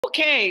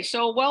Okay,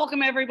 so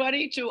welcome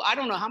everybody to, I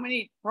don't know how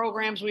many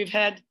programs we've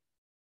had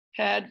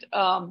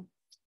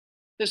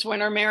this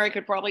winter. Mary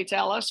could probably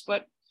tell us,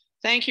 but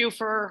thank you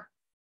for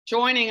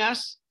joining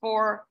us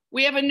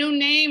we have a new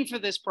name for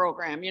this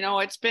program. You know,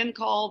 it's been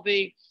called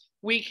the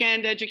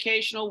Weekend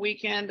Educational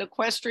Weekend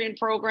Equestrian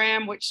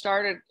Program, which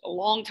started a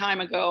long time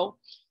ago.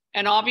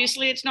 And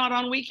obviously it's not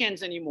on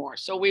weekends anymore.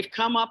 So we've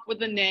come up with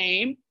the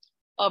name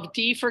of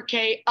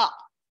D4K Up.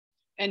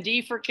 And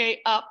D4K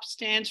Up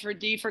stands for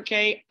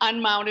D4K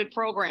Unmounted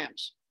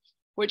Programs,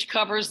 which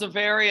covers the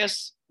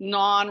various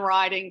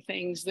non-riding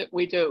things that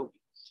we do.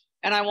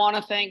 And I want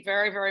to thank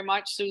very, very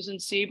much Susan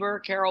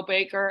Sieber, Carol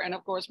Baker, and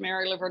of course,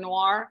 Mary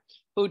Livernoir,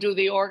 who do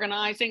the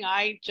organizing.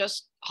 I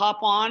just hop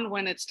on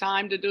when it's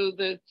time to do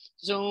the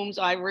Zooms.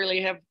 I really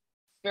have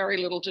very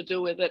little to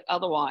do with it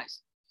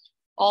otherwise.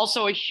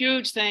 Also, a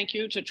huge thank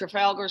you to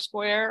Trafalgar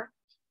Square,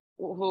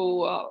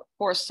 who of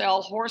course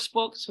sell horse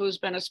books, who's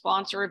been a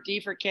sponsor of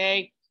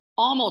D4K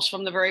almost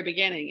from the very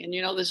beginning. And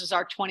you know, this is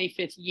our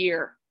 25th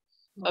year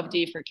of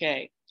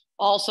D4K.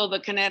 Also the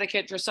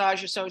Connecticut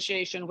Dressage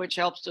Association, which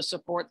helps to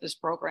support this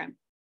program.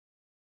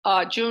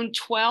 June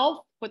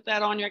 12th, put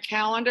that on your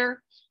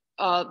calendar.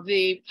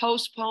 The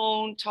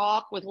postponed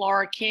talk with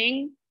Laura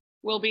King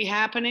will be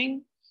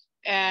happening.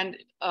 And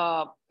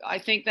I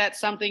think that's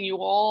something you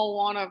all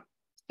want to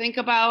think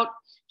about.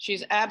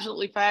 She's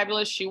absolutely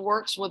fabulous. She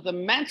works with the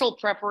mental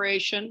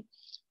preparation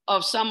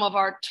of some of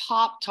our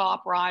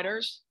top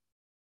riders,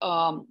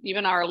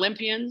 even our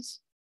Olympians.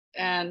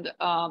 And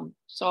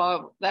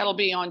so that'll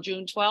be on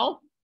June 12th.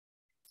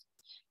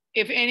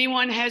 If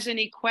anyone has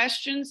any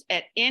questions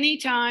at any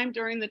time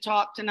during the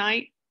talk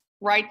tonight,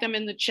 write them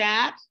in the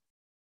chat.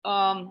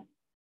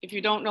 If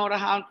you don't know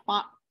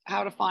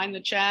how to find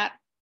the chat,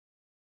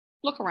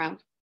 look around.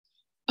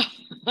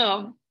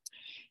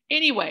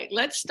 Anyway,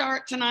 let's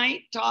start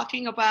tonight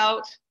talking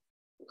about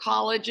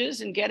colleges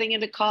and getting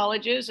into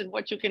colleges and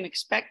what you can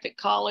expect at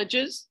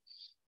colleges.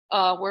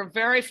 We're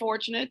very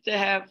fortunate to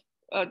have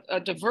a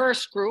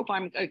diverse group.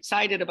 I'm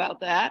excited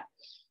about that.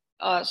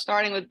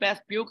 Starting with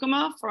Beth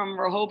Beukema from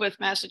Rehoboth,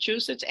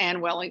 Massachusetts,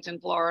 and Wellington,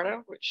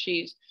 Florida, which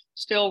she's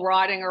still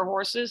riding her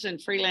horses and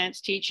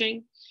freelance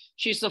teaching.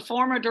 She's the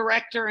former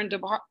director and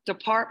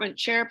department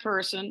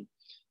chairperson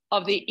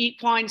of the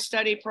equine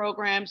study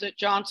programs at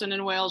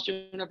Johnson & Wales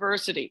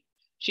University.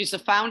 She's the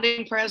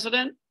founding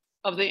president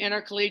of the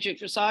Intercollegiate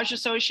Dressage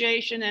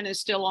Association and is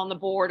still on the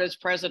board as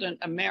president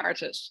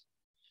emeritus.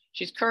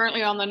 She's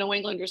currently on the New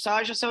England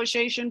Dressage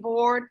Association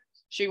board.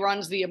 She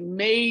runs the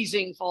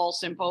amazing fall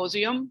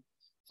symposium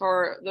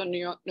for the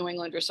New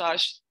England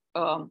Dressage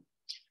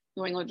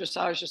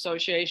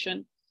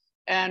Association.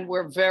 And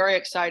we're very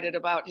excited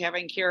about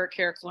having Kara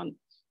Kirkland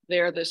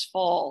there this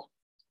fall.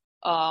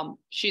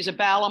 She's a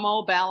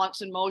Balamo,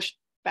 balance in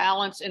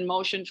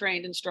motion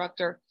trained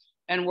instructor,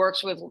 and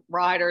works with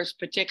riders,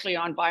 particularly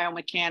on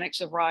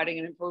biomechanics of riding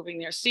and improving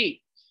their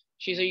seat.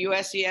 She's a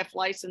USEF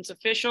licensed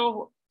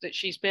official that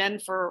she's been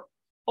for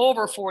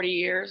over 40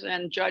 years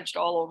and judged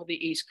all over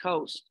the East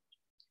Coast.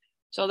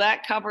 So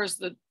that covers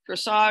the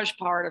dressage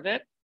part of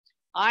it.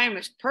 I am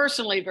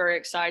personally very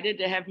excited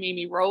to have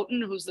Mimi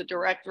Wroten, who's the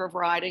director of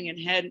riding and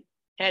head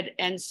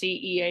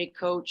NCEA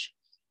coach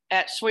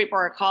at Sweet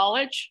Briar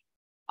College.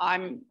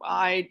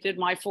 I did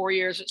my 4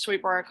 years at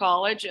Sweet Briar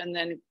College, and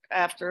then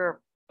after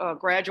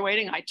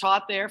graduating, I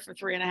taught there for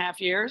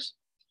 3.5 years.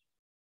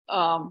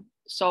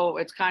 So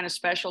it's kind of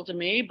special to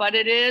me, but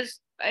it is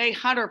a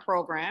hunter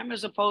program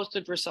as opposed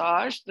to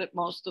dressage that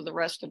most of the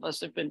rest of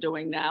us have been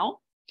doing now.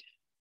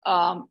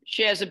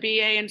 She has a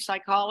BA in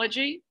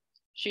psychology.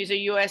 She's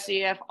a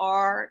USEF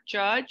R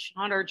judge,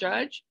 hunter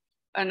judge,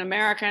 an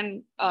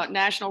American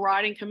National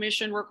Riding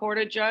Commission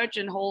recorded judge,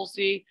 and holds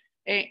the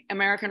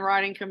American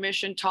Riding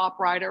Commission top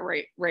rider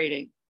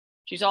rating.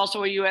 She's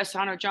also a US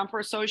Hunter Jumper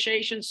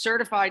Association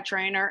certified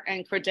trainer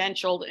and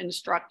credentialed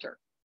instructor.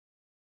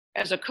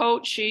 As a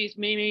coach,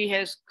 Mimi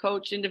has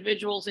coached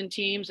individuals and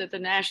teams at the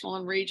national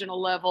and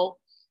regional level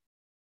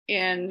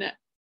in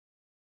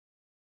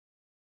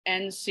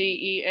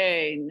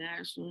NCEA.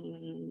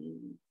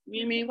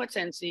 Mimi, what's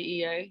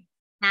NCEA?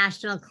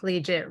 National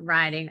Collegiate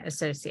Riding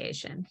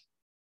Association.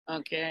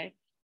 Okay.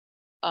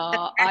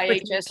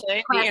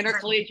 IHSA, the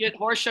Intercollegiate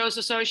Horse Show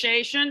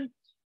Association.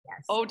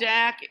 Yes.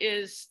 ODAC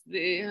is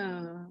the,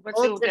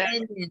 what's Old the ODAC?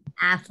 Dominion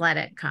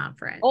Athletic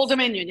Conference. Old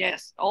Dominion,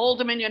 yes. Old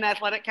Dominion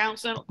Athletic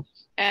Council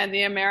and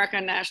the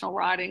American National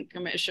Riding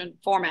Commission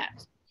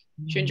format.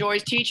 She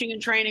enjoys teaching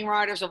and training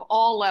riders of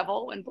all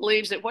level and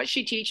believes that what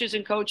she teaches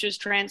and coaches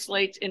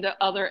translates into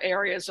other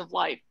areas of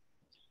life.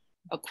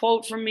 A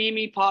quote from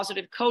Mimi: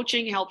 positive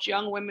coaching helps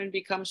young women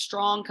become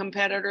strong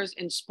competitors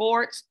in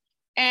sports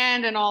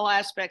and in all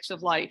aspects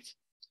of life.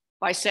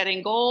 By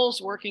setting goals,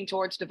 working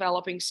towards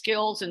developing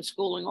skills, and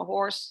schooling a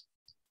horse,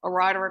 a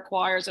rider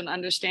acquires an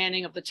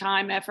understanding of the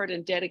time, effort,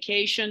 and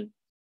dedication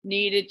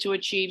needed to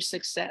achieve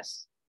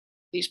success.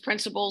 These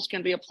principles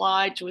can be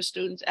applied to a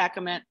student's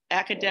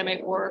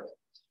academic work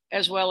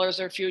as well as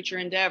their future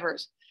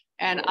endeavors.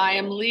 And I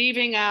am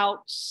leaving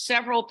out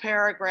several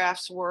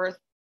paragraphs worth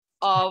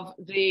of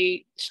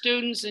the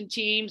students and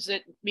teams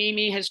that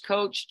Mimi has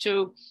coached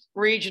to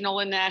regional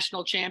and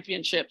national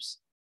championships.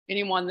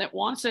 Anyone that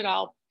wants it,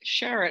 I'll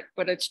share it,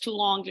 but it's too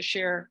long to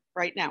share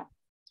right now.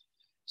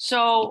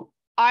 So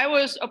I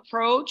was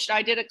approached.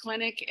 I did a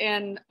clinic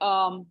in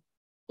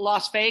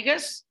Las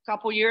Vegas a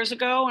couple years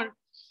ago.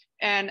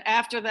 And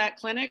after that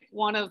clinic,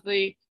 one of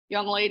the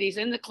young ladies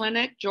in the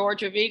clinic,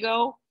 Georgia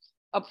Vigo,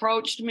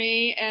 approached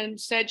me and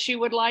said she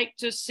would like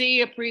to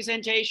see a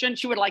presentation.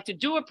 She would like to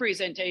do a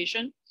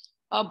presentation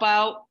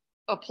about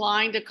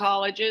applying to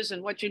colleges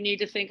and what you need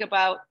to think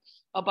about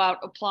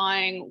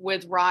applying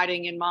with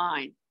riding in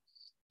mind.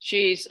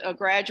 She's a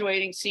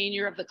graduating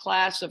senior of the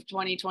class of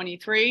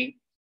 2023.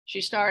 She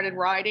started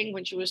riding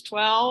when she was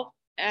 12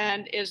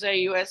 and is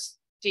a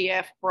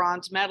USDF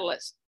bronze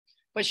medalist.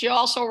 But she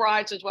also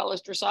rides as well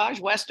as dressage,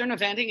 Western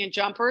eventing and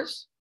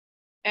jumpers,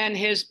 and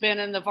has been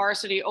in the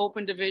Varsity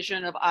Open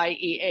division of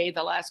IEA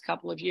the last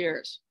couple of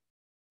years.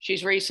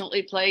 She's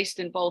recently placed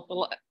in both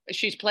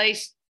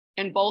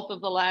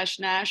of the last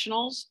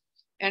nationals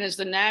and is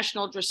the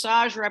national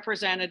dressage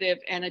representative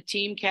and a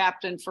team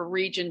captain for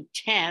Region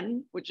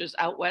 10, which is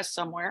out west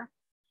somewhere.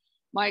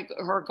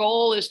 Her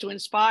goal is to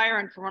inspire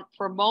and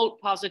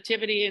promote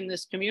positivity in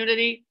this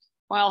community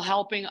while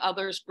helping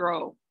others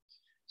grow.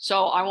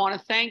 So I want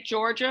to thank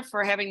Georgia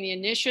for having the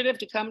initiative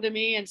to come to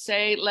me and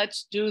say,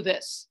 let's do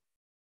this.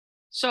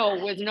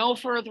 So with no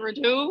further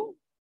ado,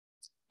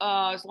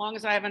 as long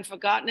as I haven't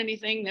forgotten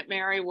anything that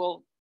Mary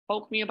will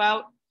poke me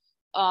about,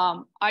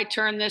 I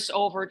turn this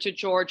over to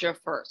Georgia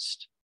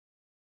first.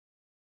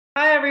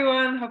 Hi,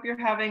 everyone. Hope you're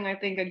having, I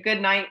think, a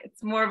good night.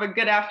 It's more of a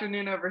good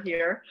afternoon over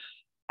here.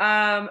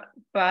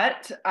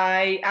 But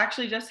I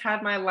actually just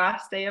had my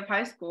last day of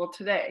high school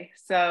today.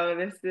 So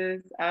this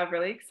is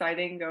really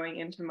exciting going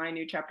into my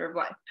new chapter of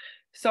life.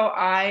 So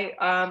I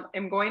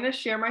am going to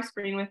share my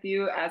screen with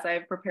you as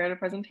I've prepared a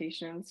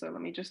presentation. So let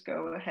me just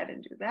go ahead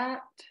and do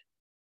that.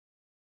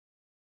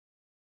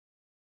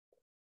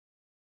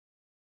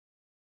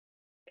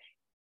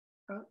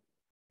 Oh,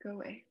 go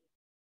away.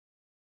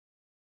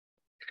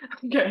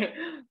 Okay.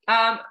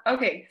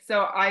 Okay,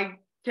 so I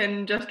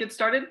can just get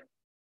started.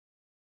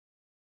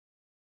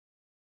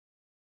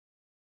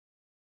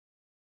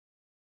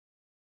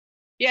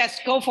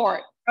 Yes, go for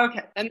it.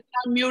 Okay. And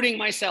I'm muting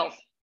myself.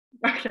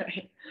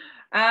 Okay.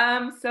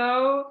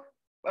 So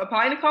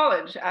applying to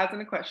college as an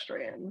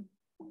equestrian.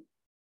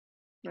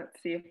 Let's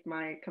see if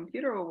my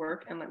computer will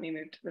work and let me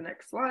move to the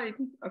next slide.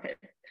 Okay.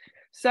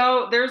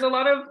 So there's a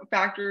lot of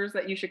factors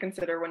that you should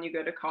consider when you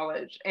go to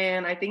college.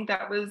 And I think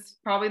that was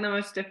probably the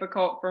most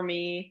difficult for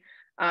me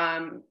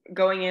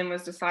going in,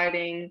 was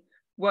deciding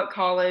what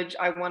college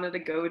I wanted to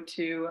go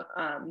to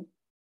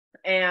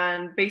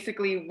and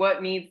basically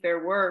what needs there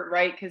were,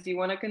 right? Because you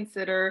want to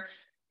consider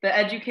the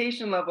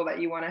education level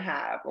that you want to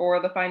have, or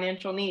the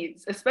financial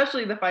needs,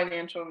 especially the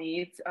financial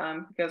needs,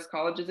 because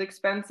college is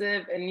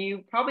expensive and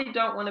you probably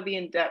don't want to be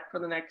in debt for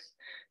the next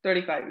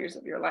 35 years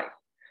of your life.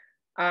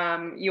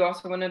 You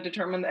also want to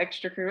determine the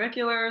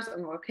extracurriculars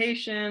and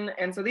location.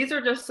 And so these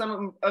are just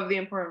some of the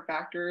important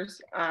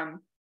factors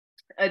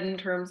in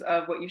terms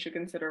of what you should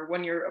consider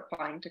when you're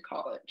applying to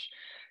college.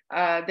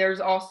 There's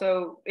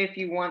also, if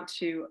you want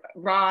to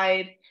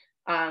ride,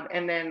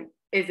 and then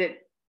is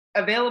it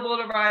available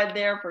to ride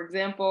there? For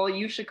example,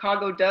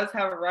 UChicago does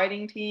have a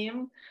riding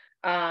team,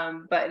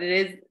 but it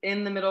is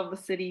in the middle of the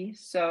city,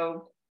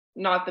 so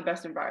not the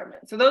best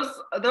environment. So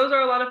those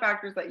are a lot of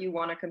factors that you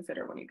want to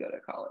consider when you go to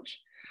college.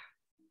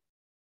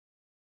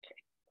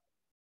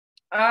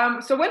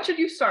 Okay. So when should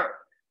you start?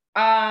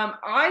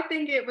 I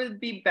think it would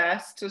be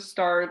best to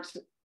start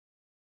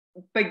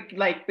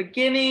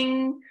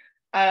beginning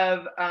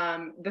of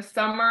the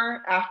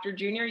summer after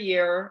junior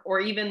year,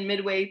 or even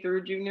midway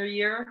through junior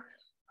year.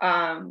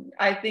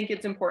 I think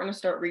it's important to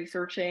start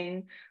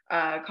researching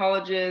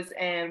colleges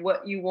and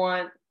what you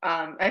want.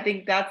 I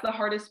think that's the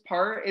hardest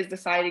part, is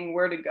deciding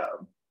where to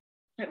go.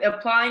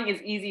 Applying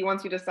is easy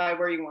once you decide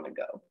where you want to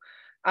go.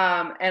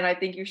 And I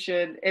think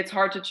it's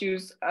hard to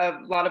choose a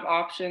lot of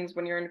options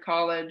when you're in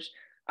college,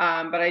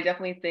 but I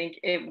definitely think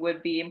it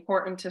would be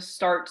important to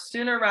start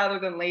sooner rather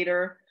than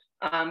later.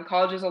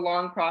 College is a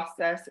long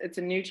process. It's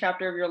a new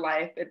chapter of your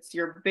life. It's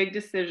your big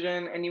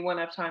decision, and you want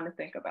to have time to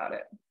think about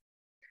it.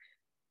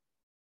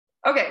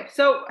 Okay,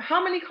 so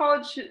how many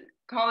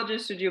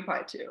colleges should you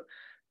apply to?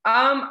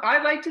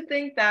 I'd like to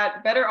think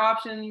that more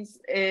options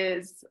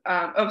is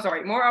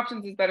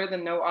better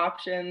than no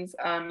options.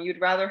 You'd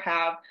rather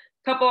have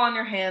a couple on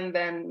your hand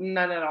than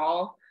none at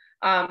all.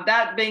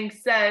 That being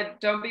said,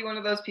 don't be one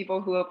of those people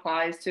who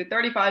applies to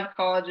 35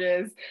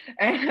 colleges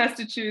and has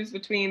to choose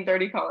between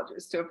 30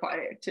 colleges to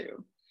apply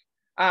to.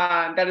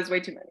 That is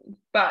way too many.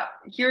 But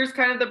here's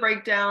kind of the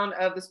breakdown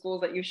of the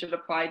schools that you should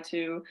apply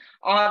to.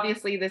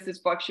 Obviously, this is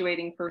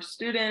fluctuating per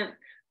student.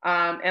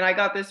 And I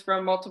got this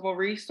from multiple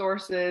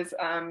resources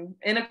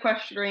in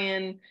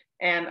equestrian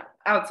and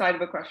outside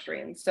of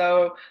equestrian.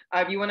 So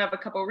you want to have a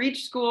couple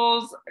reach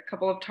schools, a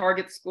couple of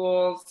target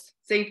schools,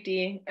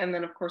 safety, and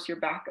then of course your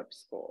backup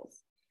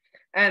schools.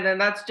 And then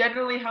that's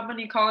generally how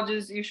many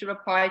colleges you should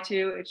apply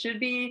to. It should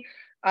be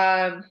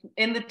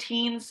In the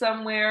teens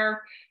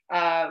somewhere.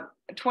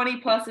 20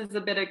 plus is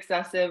a bit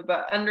excessive,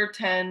 but under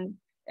 10,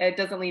 it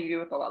doesn't leave you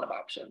with a lot of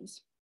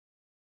options.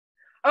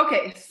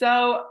 Okay,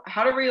 so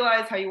how to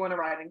realize how you want to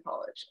ride in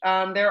college.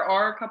 There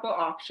are a couple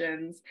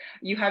options.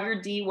 You have your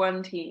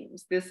D1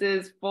 teams. This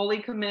is fully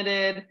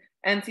committed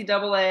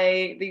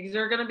NCAA. These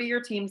are going to be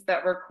your teams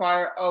that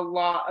require a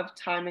lot of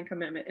time and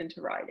commitment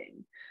into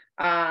riding.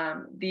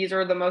 These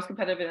are the most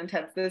competitive and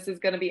intense. This is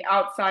going to be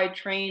outside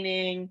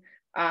training.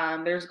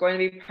 There's going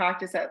to be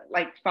practice at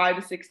like 5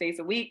 to 6 days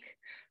a week.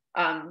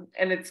 And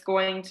it's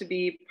going to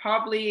be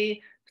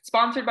probably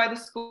sponsored by the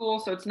school,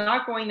 so it's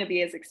not going to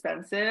be as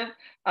expensive,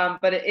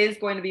 but it is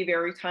going to be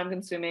very time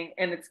consuming,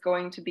 and it's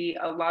going to be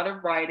a lot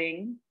of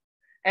riding,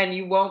 and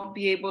you won't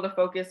be able to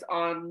focus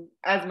on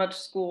as much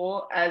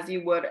school as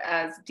you would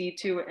as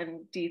D2 and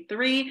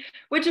D3,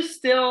 which is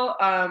still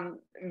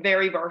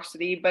very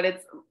varsity, but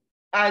it's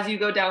as you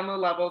go down the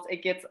levels,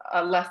 it gets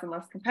less and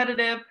less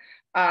competitive.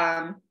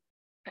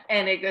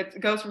 And it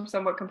goes from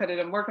somewhat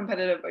competitive, more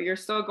competitive, but you're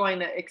still going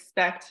to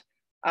expect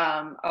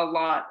a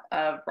lot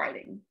of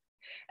riding.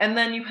 And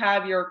then you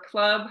have your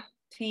club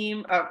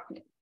team,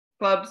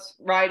 clubs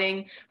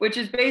riding, which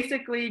is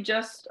basically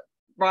just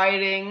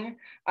riding.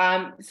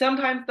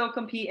 Sometimes they'll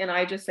compete in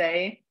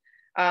IHSA,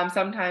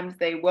 sometimes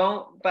they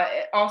won't, but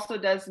it also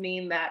does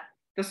mean that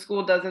the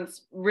school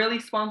doesn't really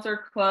sponsor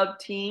club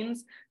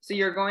teams. So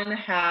you're going to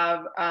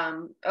have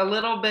a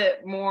little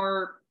bit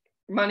more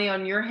money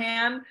on your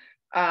hand,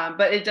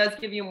 but it does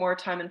give you more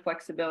time and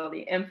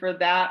flexibility. And for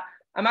that,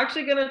 I'm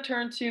actually going to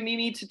turn to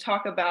Mimi to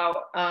talk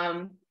about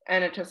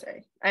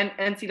NHSA and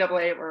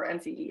NCAA or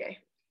NCEA.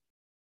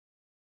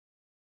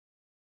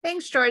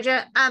 Thanks,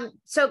 Georgia.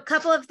 So a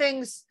couple of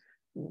things,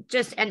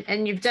 just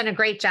and you've done a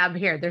great job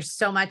here. There's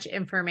so much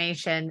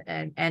information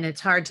and it's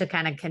hard to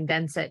kind of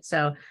condense it.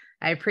 So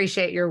I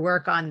appreciate your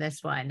work on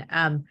this one.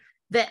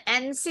 The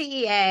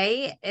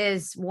NCEA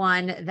is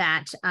one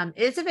that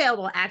is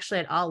available actually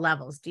at all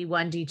levels,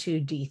 D1,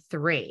 D2,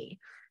 D3.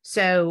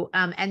 So,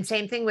 and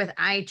same thing with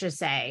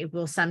IHSA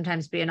will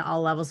sometimes be in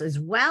all levels as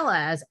well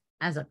as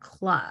a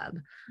club.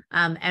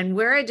 And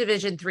we're a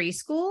Division III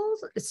school,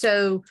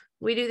 so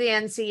we do the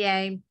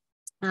NCEA.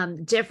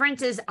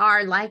 Differences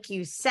are, like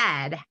you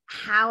said,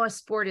 how a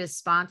sport is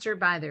sponsored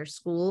by their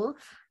school.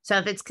 So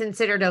if it's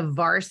considered a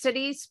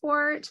varsity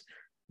sport,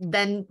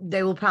 then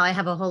they will probably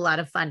have a whole lot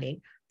of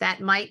funding.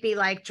 That might be,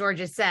 like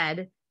Georgia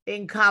said,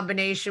 in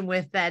combination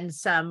with then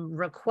some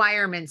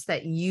requirements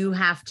that you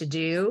have to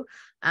do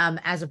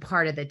as a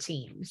part of the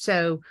team.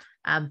 So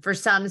for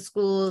some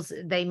schools,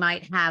 they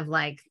might have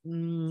like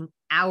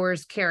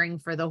hours caring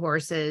for the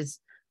horses.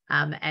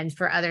 And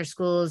for other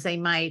schools, they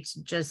might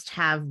just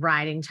have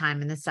riding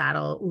time in the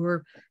saddle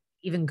or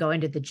even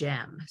going to the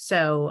gym.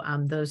 So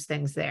those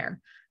things there.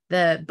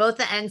 Both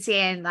the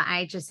NCEA and the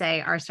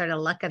IHSA are sort of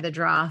luck of the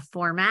draw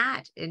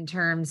format in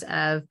terms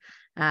of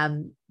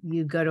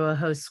you go to a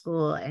host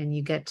school and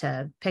you get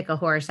to pick a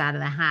horse out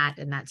of the hat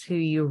and that's who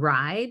you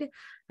ride.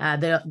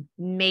 The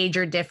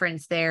major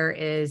difference there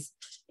is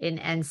in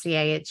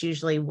NCEA, it's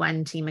usually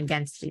one team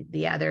against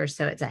the other.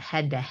 So it's a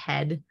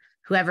head-to-head.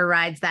 Whoever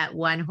rides that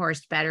one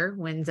horse better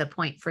wins a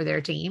point for their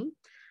team.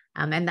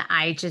 And the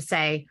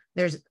IHSA,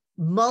 there's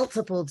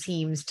multiple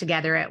teams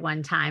together at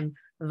one time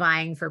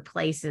vying for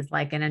places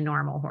like in a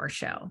normal horse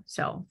show.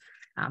 So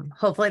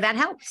hopefully that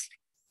helps.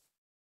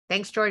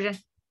 Thanks, Georgia.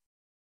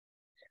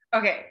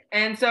 Okay,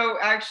 and so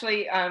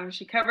actually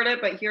she covered it,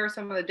 but here are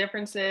some of the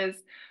differences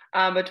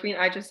between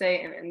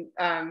IHSA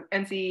and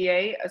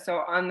NCEA. So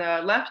on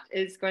the left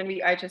is going to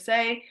be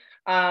IHSA.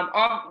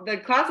 The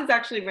classes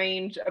actually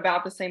range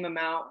about the same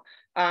amount.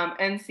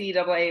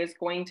 NCAA is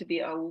going to be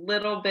a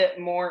little bit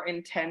more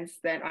intense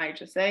than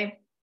IHSA.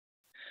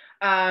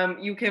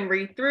 You can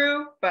read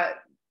through, but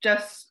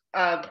just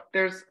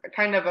there's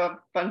kind of a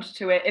bunch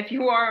to it. If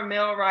you are a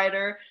male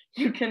rider,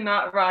 you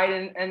cannot ride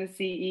in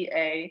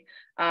NCEA.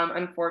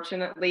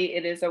 Unfortunately,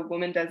 it is a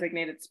woman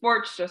designated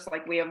sport, just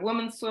like we have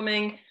women's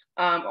swimming.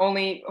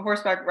 Only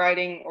horseback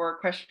riding or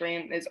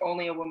equestrian is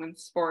only a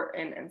women's sport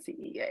in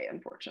NCEA,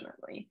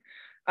 unfortunately.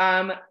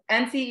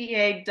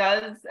 NCEA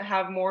does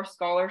have more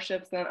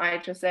scholarships than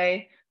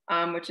IHSA,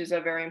 which is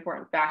a very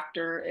important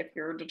factor if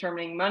you're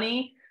determining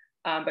money.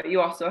 But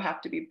you also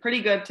have to be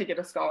pretty good to get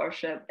a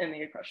scholarship in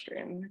the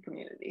equestrian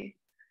community.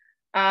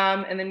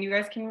 And then you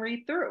guys can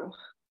read through.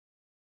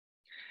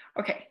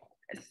 Okay,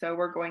 so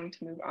we're going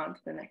to move on to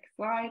the next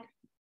slide.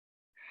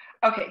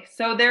 Okay,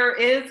 so there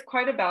is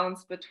quite a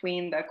balance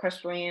between the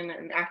equestrian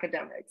and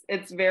academics.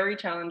 It's very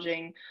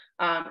challenging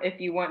if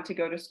you want to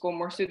go to school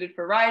more suited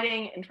for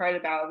riding and try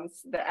to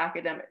balance the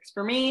academics.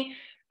 For me,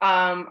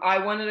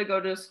 I wanted to go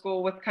to a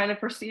school with kind of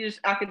prestigious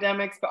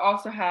academics, but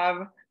also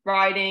have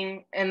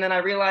riding. And then I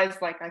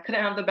realized like I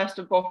couldn't have the best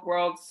of both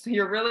worlds. So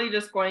you're really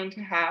just going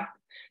to have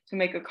to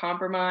make a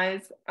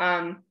compromise.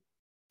 And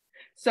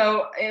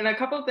a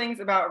couple of things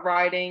about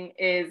riding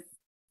is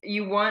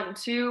you want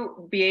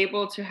to be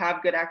able to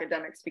have good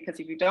academics, because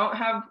if you don't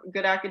have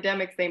good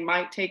academics, they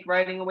might take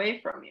riding away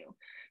from you.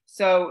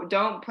 So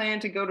don't plan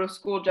to go to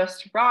school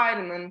just to ride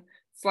and then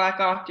slack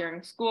off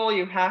during school.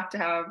 You have to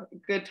have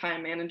good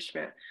time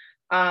management.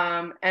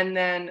 And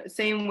then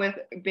same with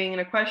being an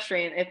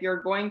equestrian. If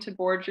you're going to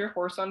board your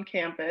horse on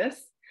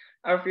campus,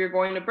 or if you're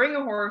going to bring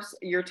a horse,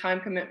 your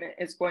time commitment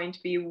is going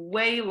to be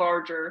way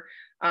larger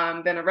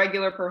than a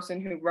regular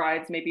person who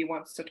rides maybe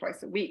once to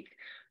twice a week.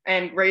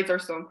 And grades are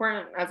so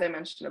important, as I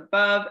mentioned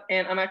above.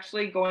 And I'm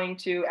actually going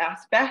to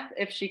ask Beth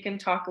if she can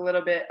talk a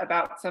little bit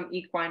about some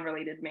equine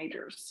related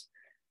majors.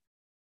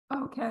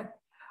 Okay.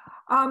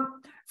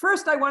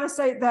 First, I want to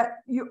say that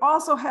you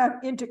also have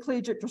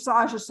Intercollegiate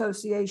Dressage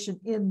Association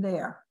in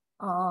there.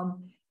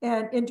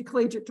 And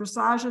Intercollegiate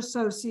Dressage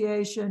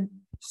Association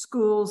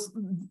schools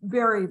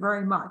vary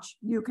very much.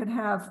 You can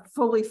have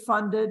fully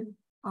funded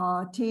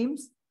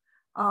teams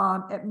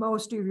at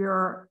most of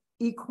your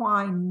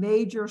equine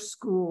major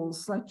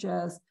schools, such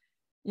as,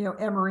 you know,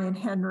 Emory and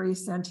Henry,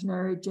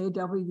 Centenary,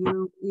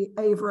 JW,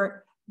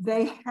 Averett.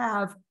 They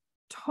have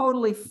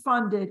totally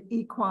funded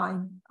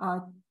equine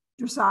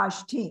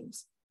dressage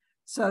teams,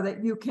 so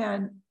that you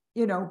can,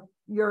 you know,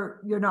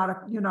 you're not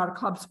a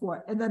club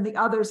sport. And then the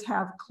others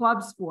have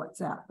club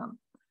sports at them,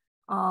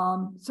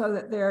 so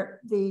that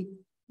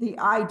the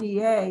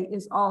IDA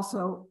is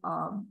also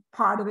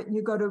part of it. And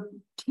you go to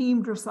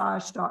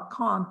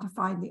teamdressage.com to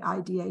find the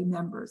IDA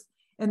members.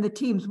 And the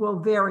teams will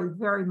vary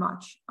very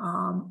much,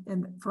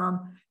 and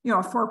from, you know,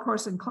 a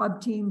 4-person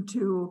club team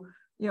to,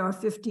 you know, a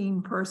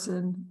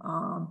 15-person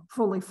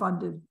fully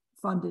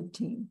funded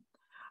team.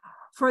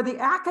 For the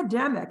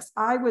academics,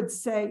 I would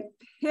say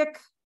pick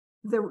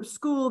the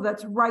school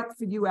that's right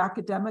for you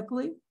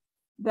academically,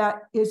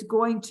 that is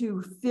going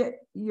to fit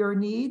your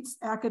needs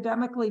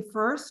academically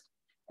first,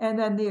 and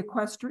then the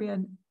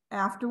equestrian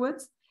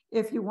afterwards.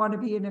 If you want to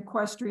be an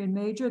equestrian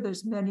major,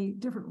 there's many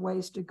different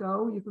ways to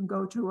go. You can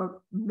go to a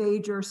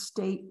major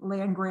state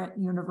land grant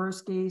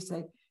university,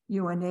 say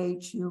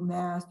UNH,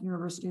 UMass,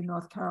 University of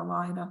North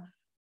Carolina,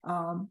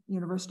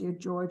 University of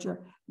Georgia.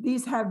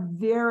 These have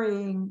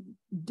varying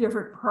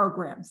different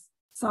programs.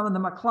 Some of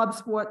them are club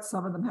sports,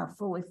 some of them have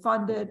fully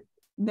funded,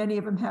 many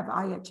of them have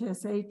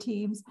IHSA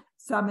teams,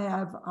 some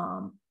have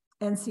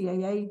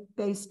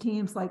NCAA-based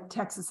teams like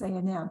Texas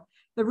A&M.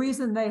 The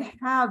reason they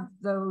have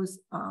those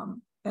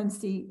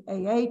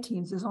NCAA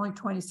teams, there's only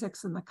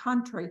 26 in the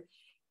country,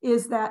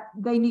 is that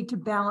they need to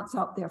balance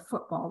out their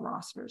football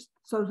rosters.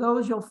 So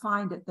those you'll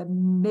find at the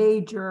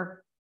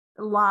major,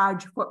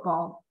 large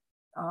football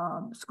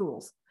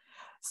schools.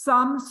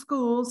 Some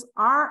schools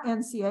are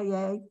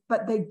NCAA,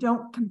 but they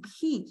don't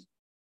compete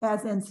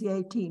as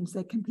NCAA teams.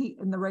 They compete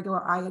in the regular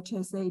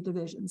IHSA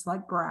divisions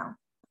like Brown.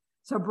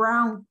 So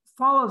Brown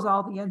follows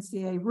all the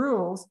NCAA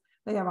rules.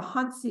 They have a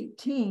hunt seat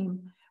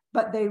team,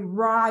 but they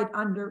ride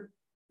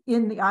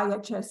in the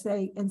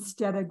IHSA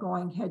instead of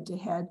going head to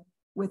head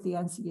with the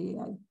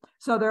NCEA.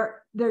 So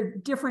they're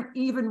different.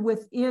 Even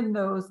within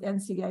those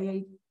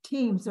NCEA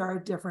teams, there are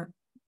different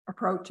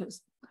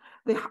approaches.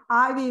 The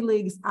Ivy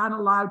Leagues aren't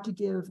allowed to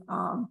give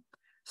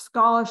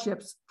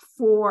scholarships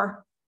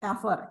for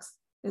athletics.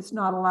 It's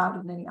not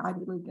allowed in any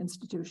Ivy League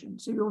institution.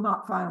 So you'll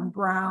not find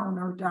Brown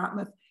or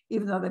Dartmouth,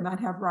 even though they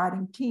might have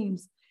riding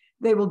teams,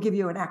 they will give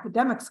you an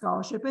academic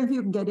scholarship. And if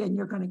you can get in,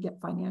 you're going to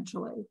get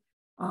financial aid.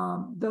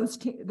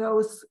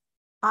 Those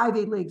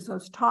Ivy Leagues,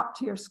 those top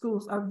tier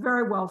schools are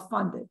very well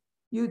funded.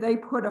 They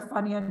put a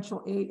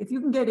financial aid. If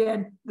you can get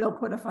in, they'll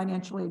put a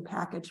financial aid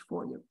package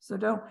for you. So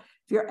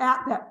if you're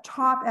at that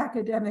top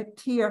academic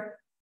tier,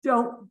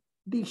 don't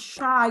be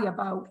shy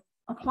about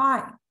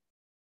applying,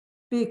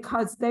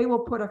 because they will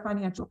put a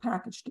financial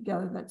package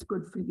together that's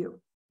good for you.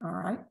 All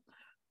right.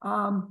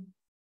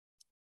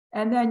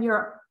 And then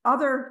your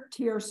other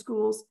tier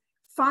schools,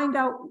 find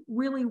out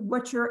really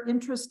what you're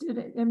interested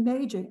in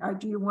majoring.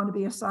 Do you want to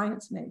be a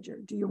science major?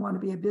 Do you want to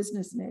be a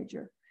business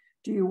major?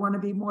 Do you want to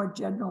be more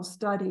general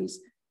studies,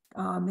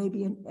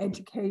 maybe in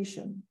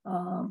education?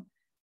 And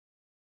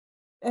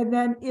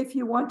then if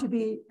you want to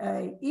be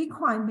an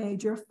equine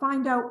major,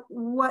 find out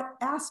what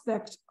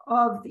aspect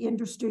of the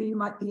industry you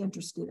might be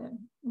interested in.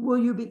 Will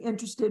you be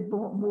interested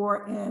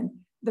more in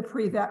the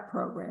pre-vet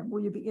program?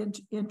 Will you be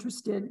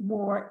interested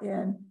more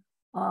in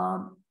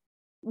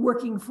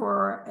working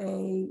for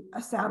a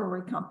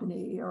saddlery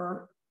company?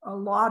 Or a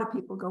lot of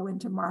people go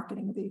into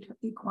marketing of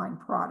equine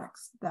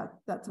products.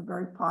 That's a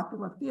very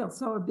popular field.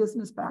 So a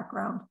business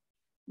background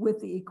with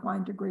the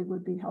equine degree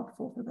would be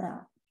helpful for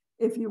that.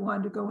 If you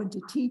want to go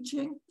into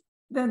teaching,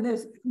 then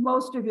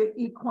most of your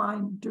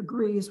equine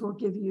degrees will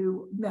give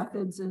you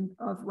methods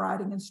of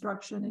riding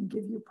instruction and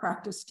give you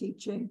practice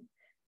teaching.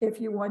 If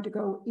you want to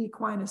go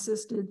equine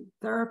assisted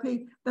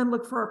therapy, then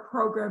look for a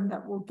program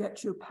that will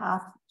get you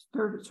path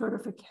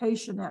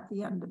certification at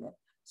the end of it,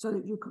 so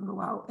that you can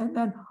go out. And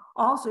then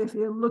also, if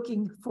you're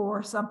looking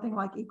for something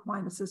like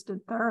equine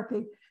assisted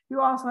therapy, you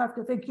also have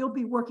to think you'll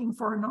be working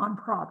for a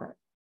nonprofit.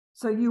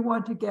 So you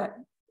want to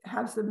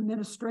have some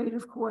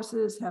administrative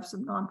courses, have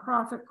some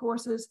nonprofit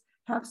courses,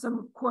 have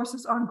some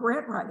courses on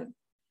grant writing,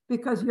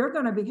 because you're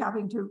going to be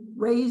having to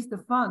raise the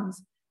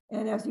funds.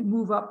 And as you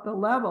move up the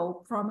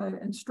level from an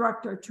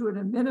instructor to an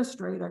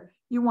administrator,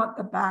 you want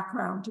the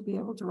background to be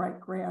able to write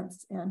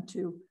grants and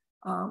to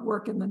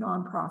work in the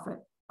nonprofit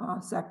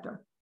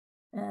sector.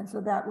 And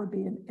so that would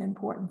be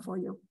important for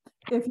you.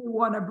 If you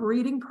want a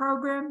breeding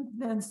program,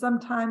 then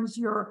sometimes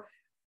your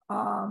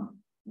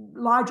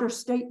larger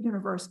state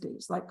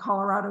universities like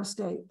Colorado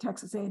State,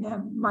 Texas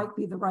A&M might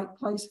be the right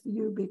place for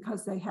you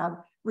because they have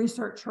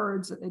research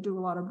herds that they do a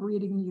lot of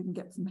breeding and you can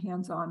get some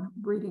hands-on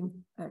breeding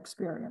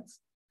experience.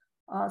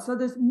 So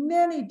there's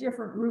many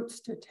different routes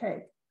to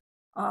take.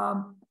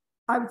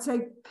 I would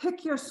say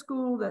pick your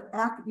school that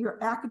you're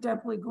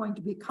academically going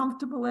to be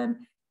comfortable in,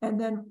 and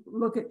then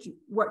look at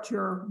what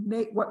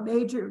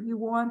major you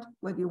want,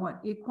 whether you want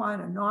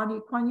equine or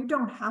non-equine. You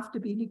don't have to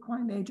be an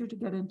equine major to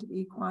get into the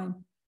equine,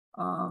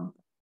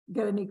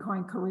 get an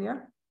equine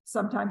career.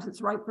 Sometimes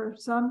it's right for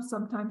some,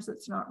 sometimes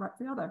it's not right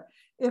for the other.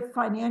 If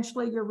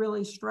financially you're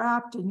really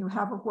strapped and you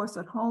have a horse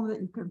at home that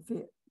you can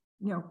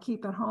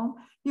keep at home,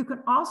 you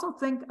can also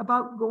think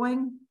about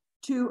going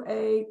to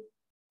a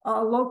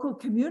local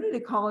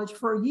community college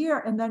for a year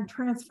and then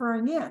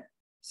transferring in.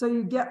 So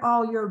you get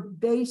all your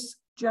base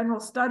general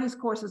studies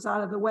courses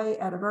out of the way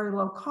at a very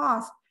low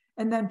cost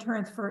and then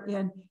transfer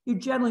in. You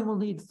generally will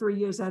need 3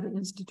 years at an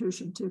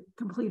institution to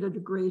complete a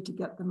degree to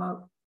get them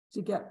out,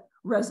 to get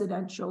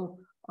residential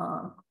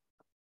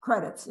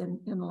credits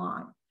in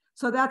line.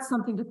 So that's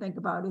something to think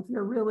about. If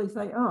you're really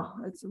saying, oh,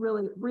 it's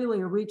really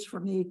a reach for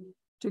me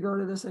to go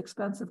to this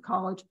expensive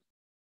college,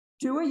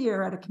 do a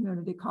year at a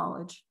community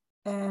college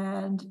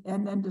and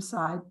then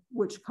decide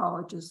which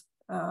college is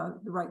the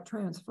right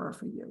transfer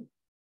for you.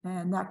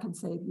 And that can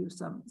save you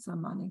some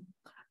money.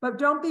 But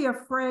don't be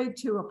afraid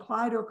to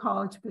apply to a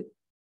college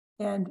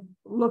and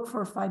look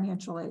for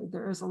financial aid.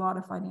 There is a lot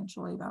of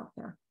financial aid out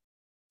there.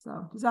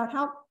 So does that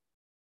help?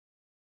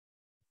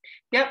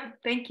 Yep,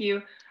 thank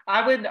you.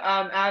 I would,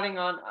 adding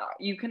on,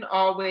 you can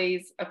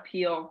always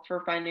appeal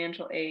for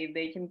financial aid.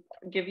 They can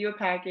give you a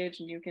package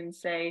and you can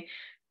say,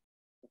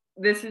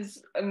 this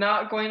is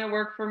not going to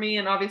work for me,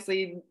 and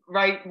obviously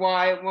write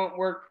why it won't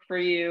work for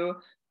you.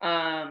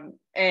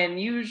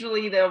 And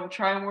usually they'll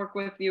try and work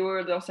with you,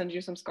 or they'll send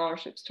you some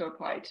scholarships to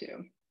apply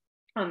to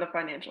on the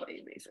financial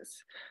aid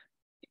basis.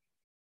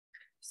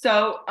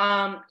 So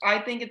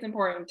I think it's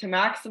important to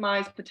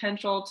maximize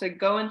potential to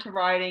go into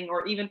riding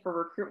or even for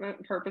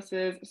recruitment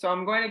purposes. So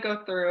I'm going to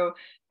go through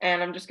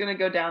and I'm just going to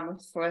go down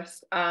this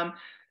list.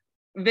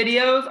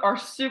 Videos are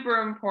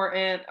super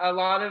important. A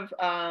lot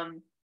of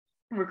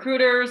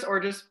recruiters or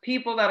just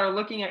people that are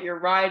looking at your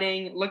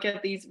riding look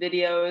at these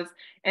videos,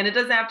 and it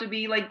doesn't have to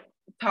be like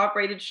top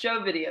rated show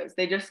videos.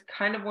 They just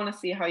kind of want to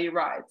see how you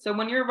ride. So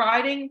when you're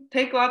riding,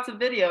 take lots of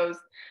videos.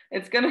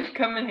 It's going to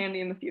come in handy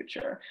in the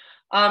future.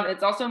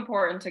 It's also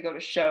important to go to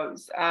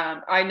shows.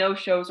 I know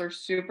shows are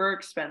super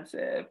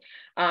expensive.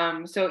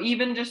 So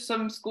even just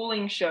some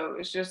schooling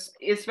shows, just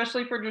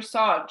especially for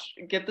dressage,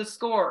 get the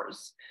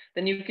scores.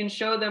 Then you can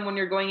show them when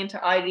you're going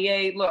into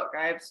IDA, look,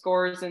 I have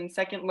scores in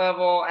second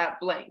level at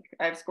blank.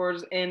 I have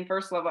scores in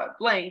first level at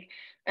blank.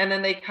 And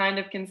then they kind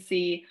of can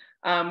see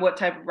what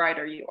type of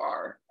rider you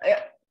are.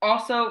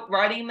 Also,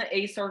 riding the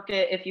A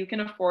circuit, if you can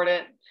afford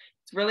it,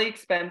 it's really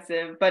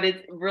expensive, but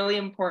it's really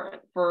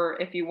important for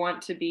if you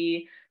want to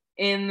be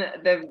in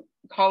the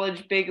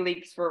college big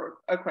leagues for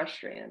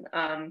equestrian.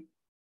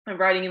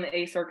 Riding in the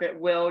A circuit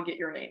will get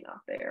your name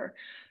out there.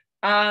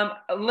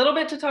 A little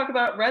bit to talk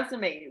about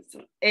resumes.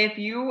 If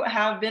you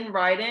have been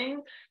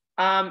riding,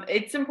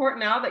 it's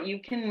important now that you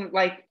can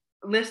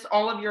list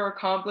all of your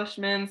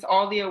accomplishments,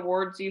 all the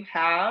awards you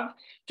have.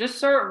 Just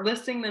start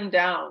listing them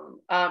down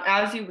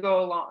as you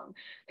go along,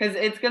 because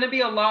it's going to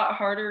be a lot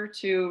harder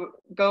to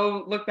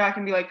go look back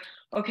and be like,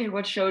 okay,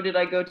 what show did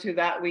I go to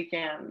that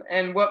weekend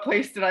and what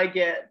place did I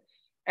get?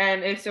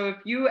 And if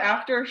you,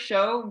 after a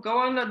show, go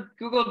on a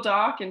Google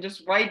Doc and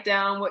just write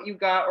down what you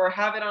got, or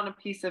have it on a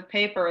piece of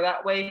paper.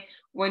 That way,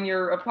 when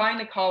you're applying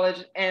to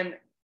college, and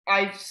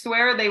I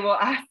swear they will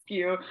ask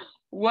you,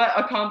 what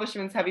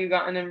accomplishments have you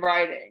gotten in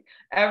riding?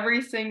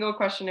 Every single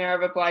questionnaire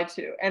I've applied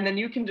to. And then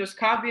you can just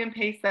copy and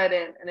paste that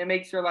in, and it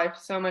makes your life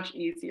so much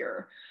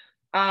easier.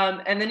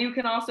 And then you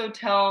can also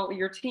tell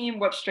your team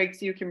what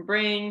strengths you can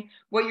bring,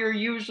 what you're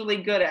usually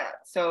good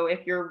at. So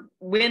if you're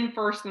win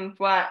first and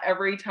flat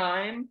every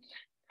time,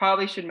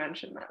 probably should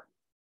mention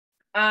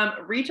that.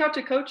 Reach out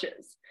to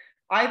coaches.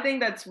 I think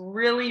that's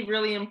really,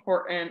 really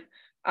important.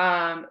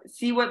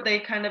 See what they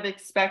kind of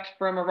expect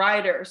from a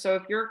rider. So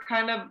if you're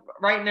kind of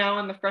right now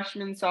in the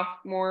freshman,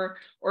 sophomore,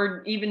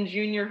 or even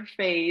junior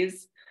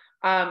phase,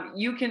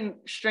 you can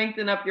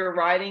strengthen up your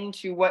riding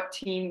to what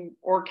team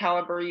or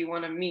caliber you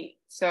want to meet.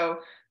 So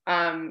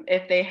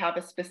if they have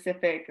a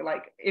specific,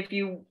 if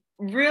you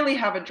really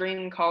have a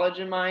dream college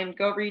in mind,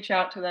 go reach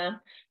out to them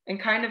and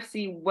kind of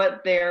see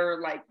what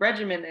their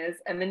regimen is,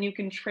 and then you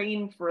can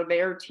train for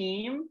their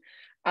team,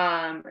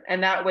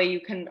 and that way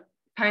you can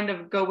kind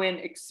of go in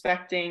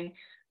expecting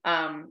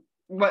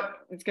what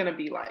it's going to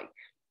be like.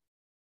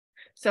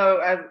 So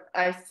as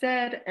I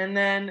said, and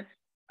then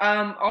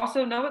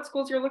also know what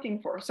schools you're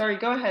looking for. Sorry,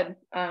 go ahead,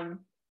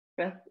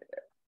 Beth.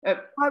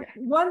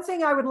 One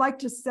thing I would like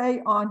to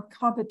say on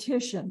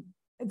competition,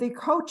 the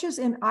coaches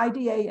in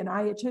IDA and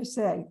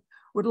IHSA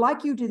would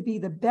like you to be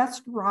the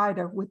best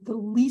rider with the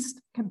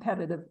least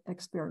competitive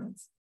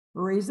experience.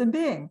 Reason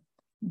being,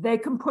 they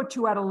can put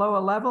you at a lower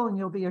level and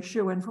you'll be a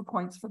shoo-in for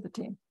points for the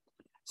team.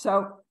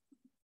 So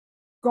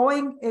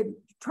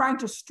trying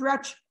to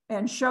stretch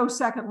and show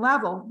second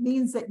level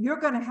means that you're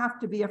going to have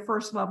to be a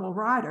first level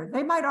rider.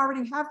 They might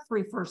already have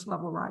 3 first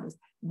level riders.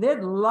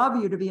 They'd love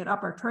you to be an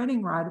upper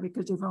training rider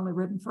because you've only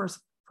ridden first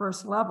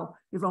level.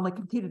 You've only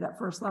competed at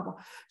first level.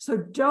 So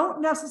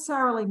don't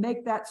necessarily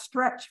make that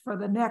stretch for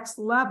the next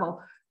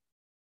level,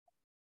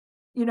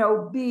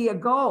 be a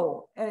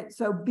goal. And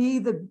so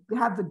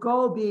have the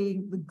goal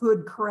being the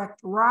good,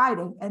 correct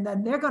riding. And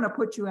then they're going to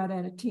put you at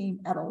a team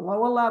at a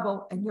lower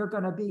level, and you're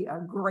going to be a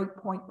great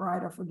point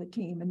rider for the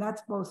team. And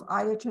that's both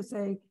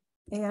IHSA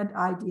and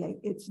IDA.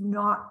 It's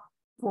not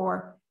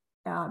for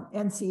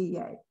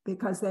NCEA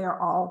because they are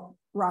all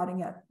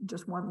riding at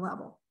just one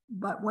level.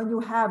 But when you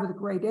have the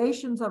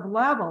gradations of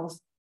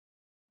levels,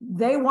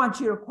 they want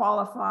you to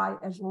qualify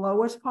as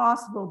low as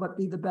possible, but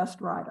be the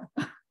best rider.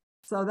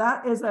 So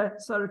that is a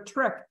sort of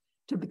trick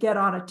to get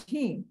on a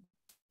team,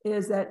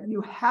 is that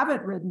you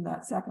haven't ridden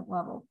that second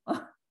level.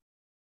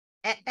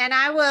 And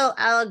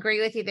I'll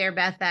agree with you there,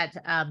 Beth, that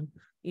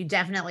you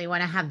definitely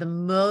want to have the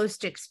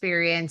most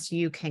experience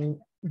you can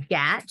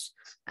get.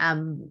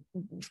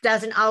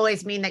 Doesn't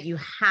always mean that you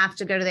have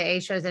to go to the A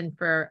shows. And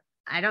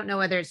I don't know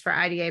whether it's for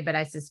IDA, but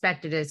I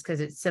suspect it is because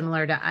it's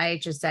similar to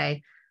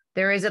IHSA.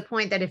 There is a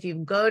point that if you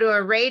go to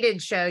a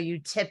rated show, you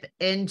tip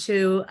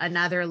into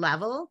another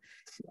level,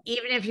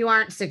 even if you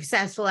aren't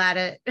successful at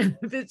it.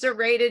 If it's a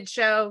rated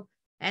show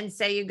and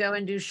say you go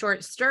and do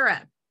short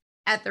stirrup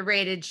at the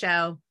rated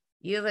show,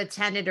 you've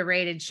attended a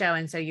rated show.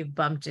 And so you've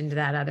bumped into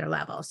that other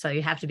level. So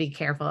you have to be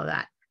careful of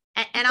that.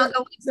 And I'll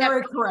go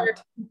very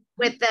correct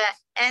with the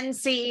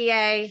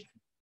NCEA.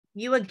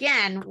 You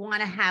again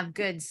want to have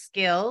good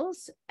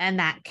skills and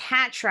that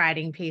catch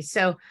riding piece.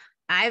 So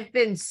I've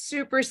been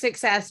super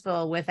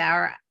successful with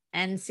our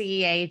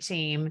NCEA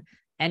team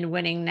and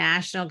winning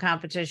national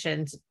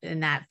competitions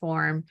in that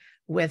form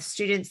with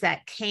students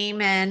that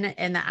came in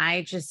the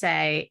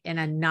IHSA in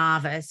a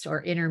novice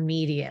or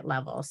intermediate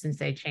level, since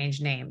they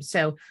changed names.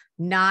 So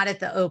not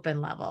at the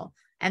open level.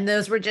 And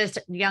those were just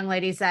young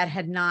ladies that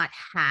had not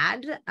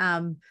had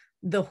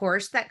the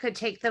horse that could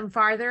take them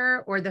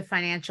farther or the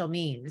financial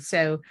means.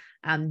 So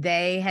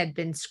they had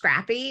been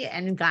scrappy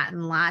and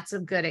gotten lots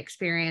of good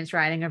experience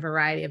riding a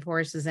variety of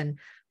horses. And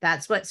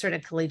that's what sort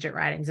of collegiate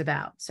riding is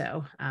about.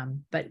 So,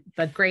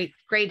 but great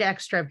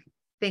extra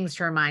things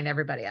to remind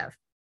everybody of.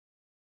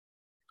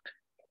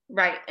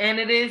 Right. And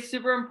it is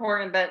super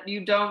important that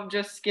you don't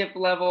just skip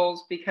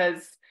levels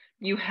because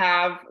you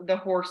have the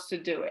horse to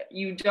do it.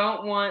 You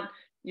don't want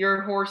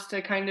your horse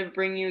to kind of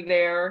bring you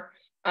there.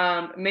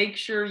 Make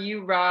sure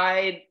you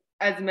ride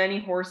as many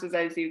horses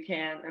as you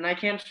can. And I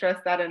can't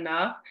stress that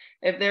enough.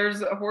 If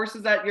there's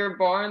horses at your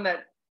barn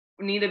that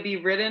need to be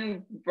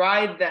ridden,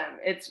 ride them.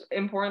 It's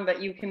important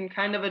that you can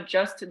kind of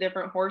adjust to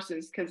different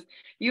horses, because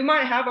you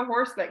might have a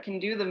horse that can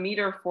do the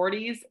meter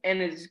 40s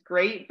and is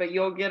great, but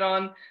you'll get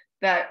on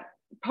that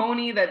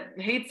pony that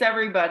hates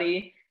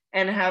everybody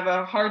and have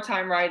a hard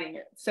time riding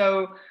it.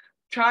 So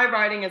try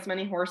riding as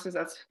many horses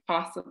as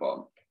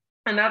possible.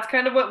 And that's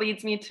kind of what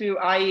leads me to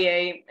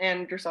IEA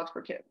and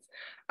Dressage4Kids.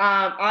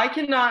 I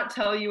cannot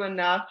tell you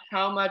enough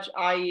how much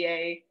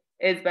IEA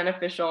is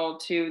beneficial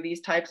to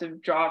these types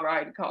of draw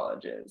ride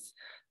colleges.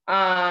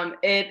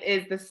 It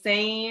is the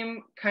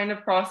same kind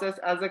of process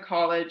as a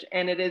college,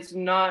 and it is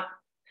not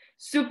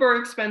super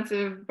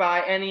expensive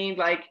by any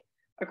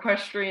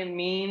equestrian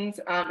means.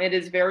 It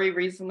is very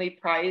reasonably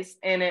priced,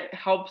 and it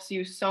helps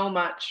you so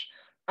much.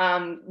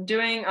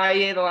 Doing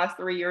IEA the last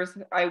 3 years,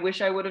 I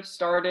wish I would have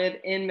started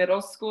in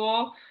middle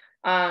school.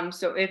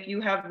 So if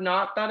you have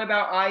not thought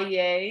about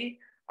IEA,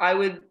 I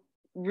would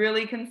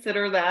really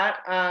consider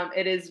that.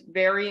 It is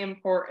very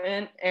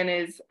important and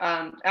is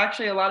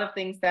actually a lot of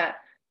things that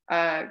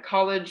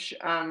college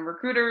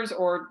recruiters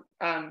or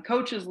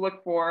coaches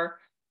look for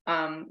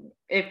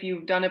if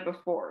you've done it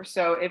before.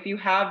 So if you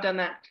have done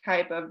that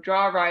type of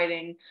draw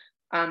riding,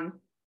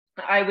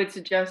 I would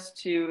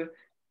suggest to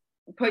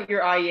put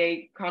your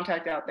IEA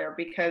contact out there,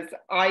 because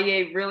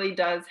IEA really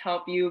does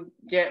help you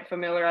get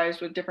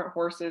familiarized with different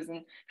horses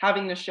and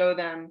having to show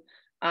them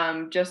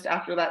just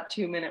after that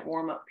 2-minute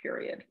warm-up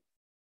period.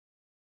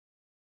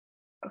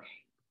 Okay.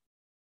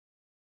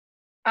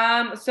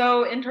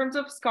 So in terms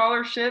of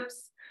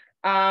scholarships,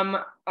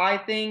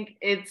 I think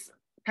it's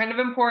kind of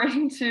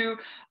important to,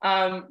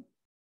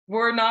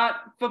 we're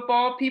not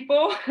football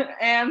people.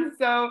 And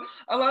so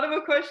a lot of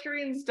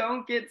equestrians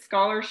don't get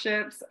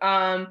scholarships.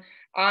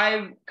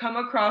 I've come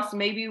across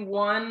maybe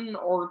 1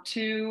 or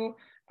 2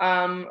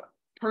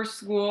 per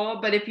school,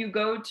 but if you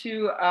go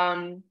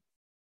to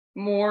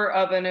more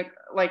of a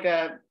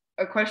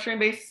equestrian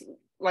based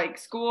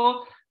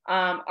school,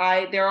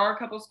 there are a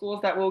couple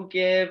schools that will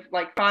give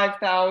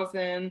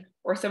 $5,000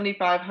 or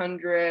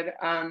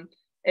 $7,500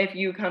 if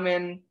you come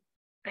in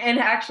and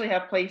actually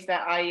have placed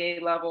at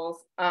IEA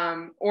levels,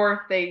 or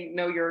if they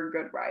know you're a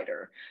good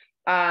rider.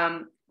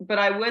 But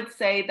I would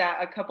say that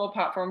a couple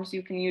platforms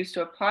you can use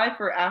to apply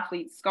for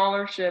athlete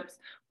scholarships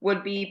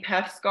would be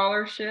PEF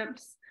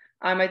scholarships.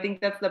 I think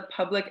that's the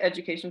Public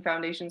Education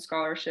Foundation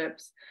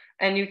scholarships,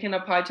 and you can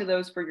apply to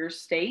those for your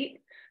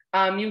state.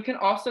 You can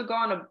also go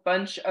on a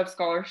bunch of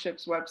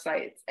scholarships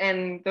websites,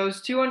 and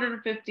those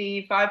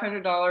 $250,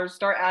 $500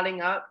 start adding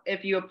up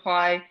if you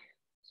apply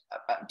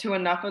to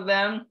enough of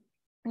them.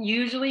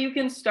 Usually you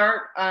can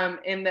start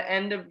in the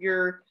end of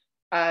your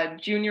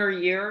junior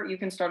year, you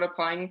can start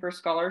applying for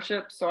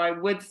scholarships. So I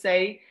would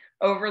say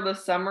over the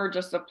summer,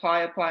 just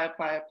apply to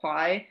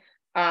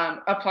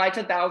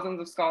thousands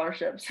of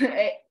scholarships.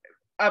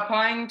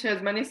 Applying to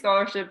as many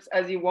scholarships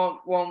as you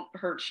won't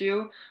hurt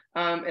you.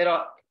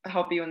 It'll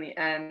help you in the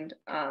end.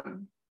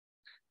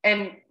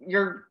 And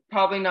you're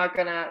probably not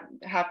gonna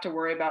have to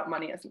worry about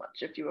money as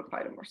much if you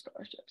apply to more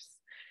scholarships.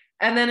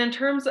 And then in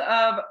terms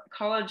of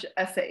college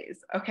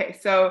essays, okay,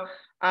 so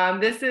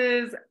this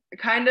is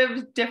kind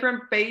of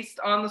different based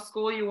on the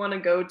school you want to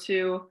go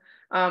to.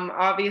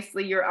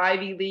 Obviously, your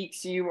Ivy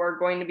Leagues, you are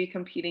going to be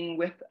competing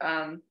with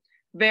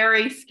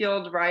very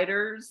skilled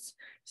writers.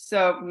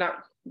 So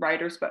not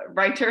writers, but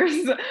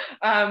writers.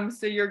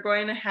 So you're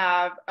going to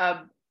have a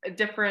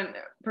different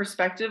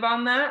perspective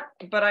on that.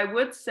 But I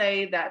would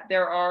say that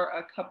there are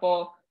a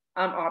couple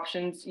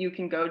options you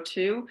can go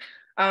to.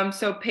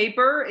 So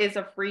Paper is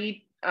a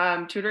free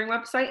tutoring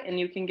website, and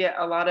you can get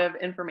a lot of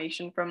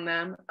information from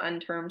them in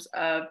terms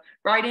of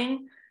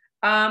writing.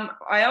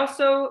 I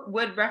also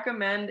would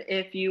recommend,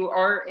 if you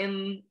are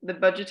in the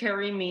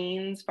budgetary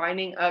means,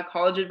 finding a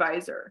college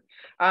advisor.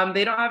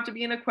 They don't have to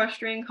be an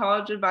equestrian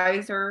college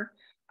advisor,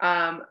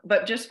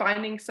 but just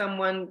finding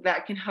someone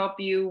that can help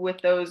you with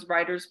those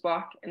writer's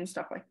block and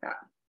stuff like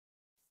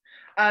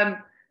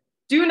that.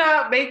 Do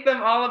not make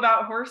them all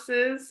about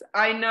horses.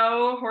 I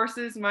know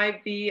horses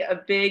might be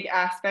a big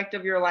aspect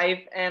of your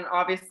life, and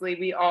obviously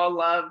we all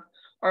love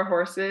our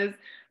horses.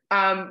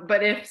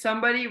 But if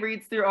somebody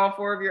reads through all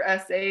 4 of your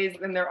essays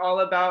and they're all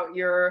about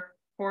your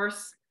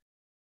horse,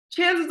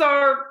 chances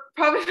are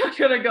probably not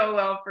going to go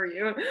well for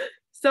you.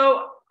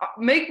 So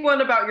make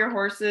one about your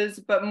horses,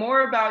 but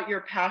more about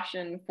your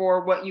passion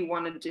for what you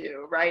want to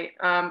do, right?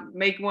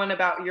 Make one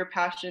about your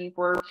passion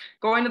for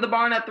going to the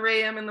barn at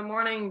 3 a.m. in the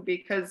morning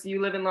because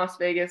you live in Las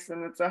Vegas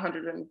and it's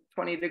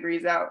 120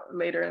 degrees out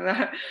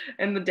later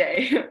in the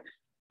day.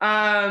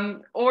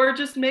 Or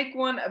just make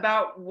one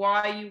about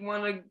why you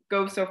want to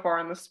go so far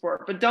in the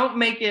sport, but don't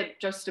make it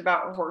just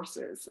about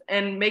horses,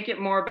 and make it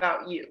more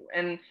about you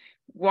and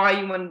why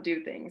you want to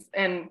do things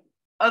and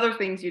other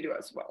things you do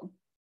as well.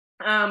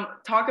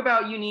 Talk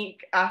about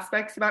unique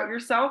aspects about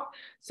yourself.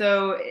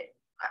 So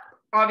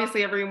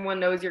obviously everyone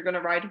knows you're going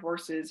to ride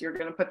horses. You're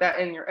going to put that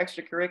in your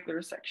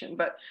extracurricular section,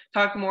 but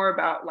talk more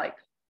about, like,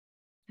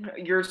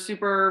 you're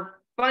super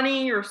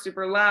funny, you're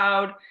super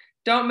loud.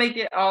 Don't make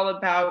it all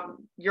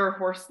about your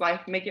horse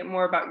life. Make it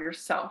more about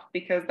yourself,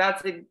 because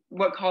that's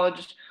what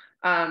college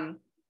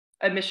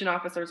admission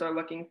officers are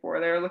looking for.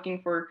 They're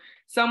looking for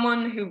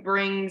someone who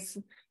brings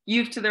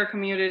youth to their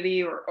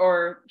community,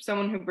 or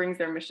someone who brings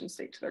their mission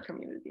state to their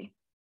community.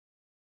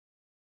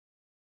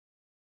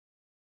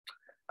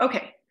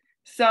 Okay,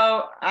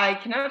 so I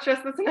cannot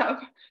stress this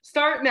enough.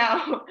 Start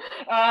now.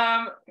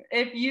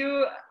 If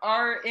you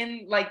are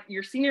in, like,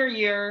 your senior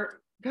year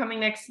coming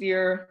next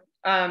year,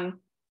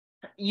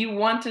 you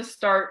want to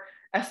start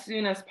as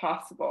soon as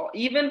possible.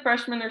 Even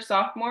freshmen or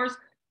sophomores,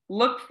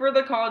 look for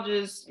the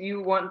colleges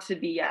you want to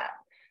be at.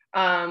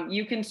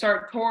 You can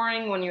start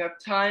touring when you have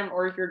time,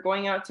 or if you're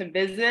going out to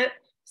visit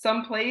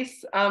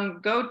someplace,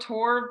 go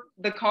tour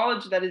the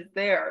college that is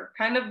there.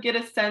 Kind of get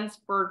a sense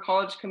for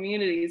college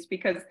communities,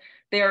 because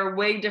they are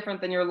way different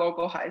than your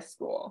local high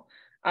school.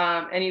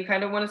 And you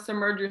kind of want to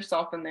submerge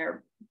yourself in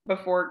there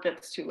before it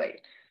gets too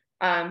late.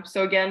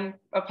 So again,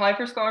 apply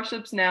for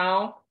scholarships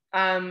now,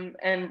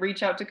 and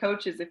reach out to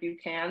coaches if you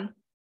can,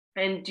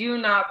 and do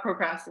not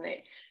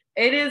procrastinate.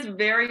 It is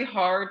very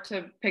hard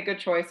to pick a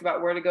choice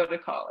about where to go to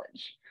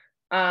college.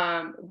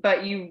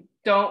 But you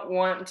don't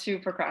want to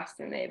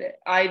procrastinate it.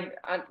 I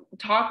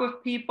talk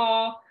with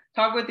people,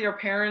 talk with your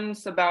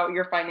parents about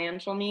your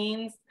financial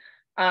means,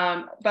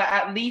 but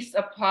at least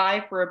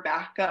apply for a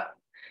backup.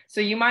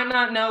 So you might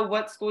not know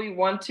what school you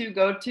want to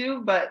go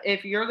to, but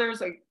if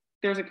there's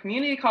a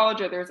community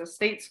college or there's a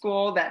state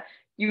school that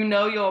you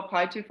know you'll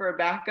apply to for a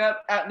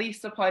backup, at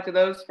least apply to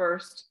those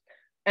first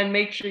and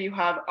make sure you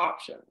have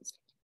options.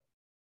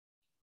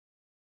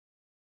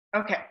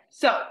 Okay,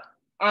 so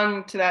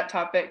on to that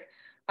topic.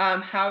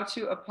 How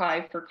to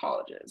apply for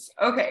colleges.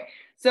 Okay,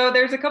 so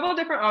there's a couple of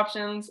different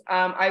options.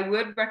 I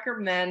would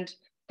recommend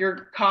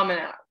your Common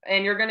App,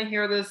 and you're going to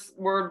hear this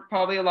word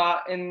probably a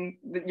lot in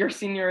your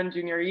senior and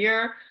junior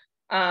year.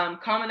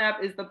 Common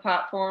App is the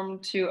platform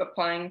to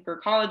applying for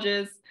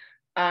colleges.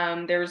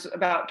 There's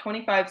about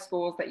 25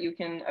 schools that you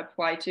can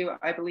apply to,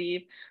 I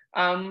believe,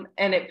 and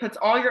it puts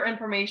all your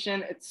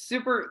information. It's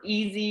super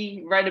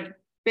easy. Write a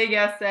big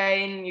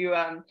essay, and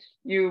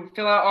you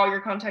fill out all your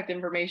contact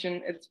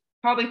information. It's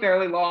probably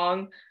fairly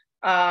long,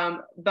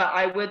 but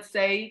I would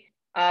say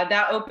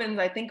That opens,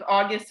 I think,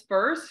 August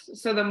 1st.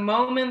 So the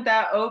moment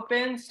that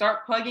opens,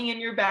 start plugging in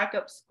your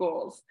backup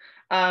schools.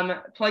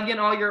 Plug in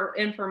all your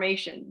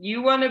information.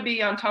 You want to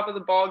be on top of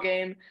the ball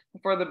game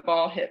before the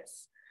ball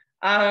hits.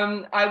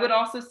 I would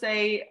also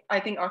say, I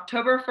think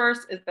October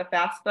 1st is the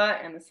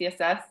FAFSA and the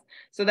CSS.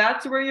 So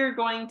that's where you're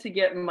going to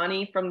get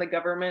money from the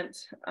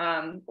government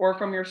or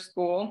from your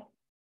school,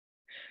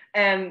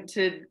 and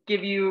to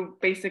give you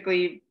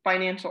basically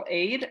financial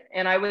aid.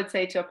 And I would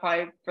say to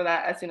apply for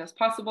that as soon as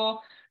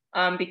possible,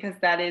 because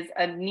that is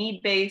a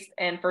need-based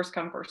and first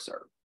come, first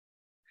serve.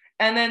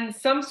 And then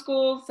some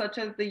schools such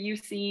as the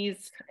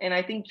UCs and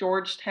I think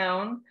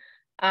Georgetown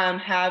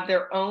have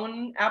their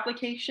own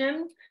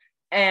application.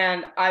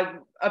 And I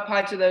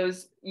applied to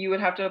those. You would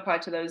have to apply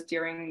to those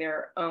during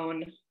their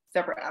own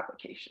separate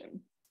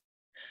application.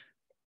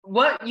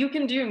 What you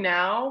can do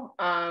now,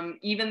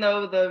 even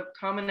though the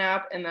Common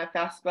App and the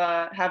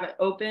FAFSA haven't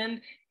opened,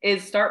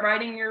 is start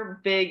writing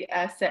your big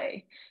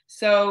essay.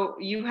 So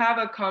you have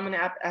a Common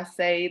App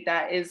essay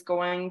that is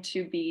going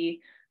to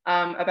be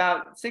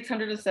about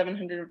 600 to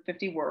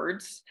 750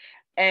 words.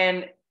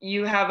 And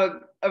you have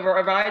a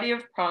variety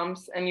of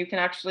prompts, and you can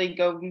actually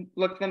go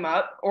look them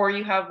up, or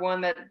you have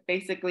one that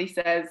basically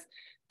says,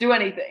 do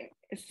anything.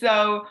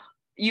 So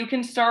you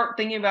can start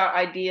thinking about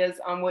ideas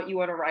on what you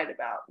want to write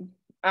about.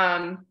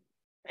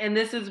 And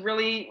this is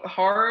really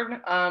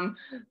hard.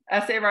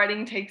 Essay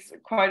writing takes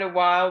quite a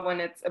while when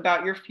it's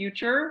about your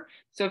future.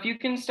 So if you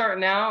can start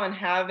now and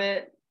have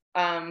it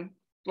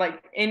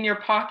like in your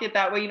pocket,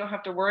 that way you don't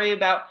have to worry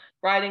about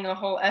writing a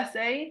whole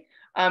essay,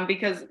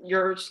 because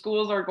your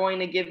schools are going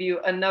to give you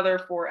another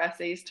 4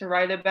 essays to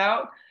write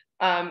about.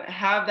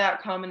 Have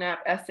that Common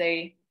App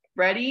essay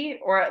ready,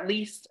 or at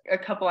least a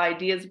couple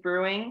ideas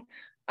brewing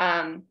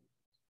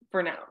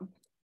for now.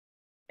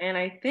 And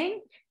I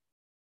think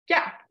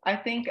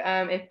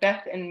if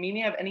Beth and Mimi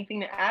have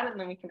anything to add, and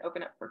then we can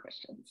open up for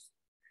questions.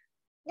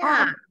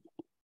 Yeah.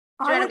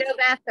 Do you want to go,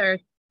 Beth? Or?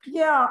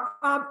 Yeah,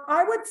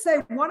 I would say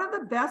one of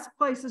the best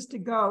places to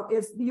go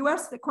is the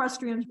U.S.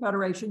 Equestrian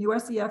Federation,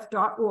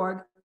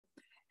 USEF.org,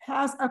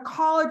 has a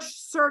college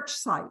search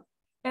site.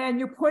 And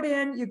you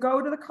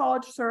go to the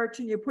college search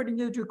and you put in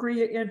your degree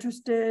you're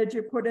interested,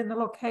 you put in the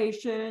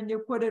location, you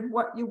put in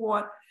what you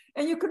want,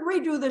 and you can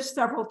redo this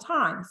several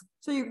times.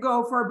 So you can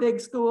go for a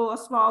big school, a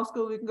small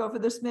school, you can go for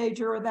this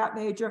major or that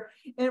major,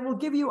 and it will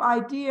give you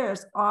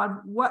ideas on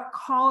what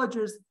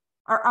colleges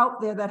are out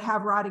there that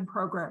have riding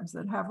programs,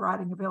 that have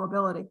riding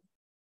availability.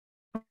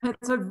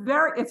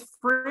 It's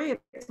free,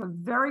 it's a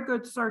very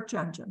good search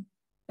engine.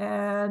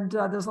 And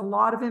there's a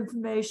lot of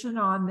information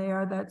on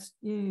there that's,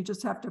 you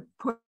just have to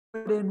put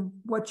in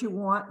what you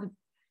want,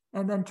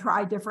 and then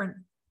try different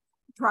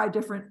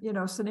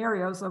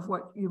scenarios of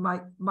what you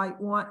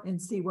might want,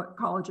 and see what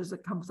colleges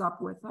it comes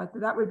up with.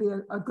 That would be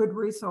a good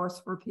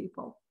resource for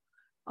people.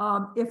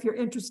 If you're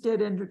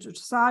interested in the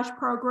dressage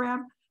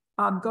program,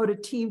 go to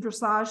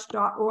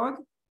teamdressage.org,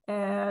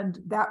 and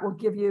that will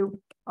give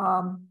you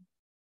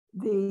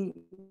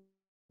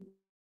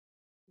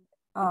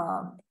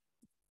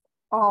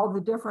all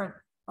the different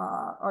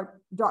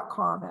or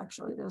 .com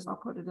actually it is. I'll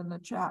put it in the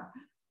chat.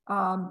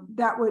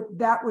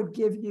 That would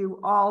give you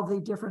all the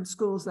different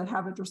schools that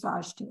have a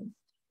dressage team.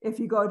 If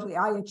you go to the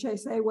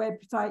IHSA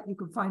website, you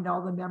can find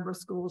all the member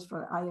schools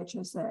for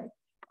IHSA.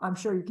 I'm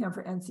sure you can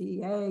for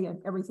NCEA and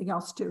everything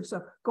else too.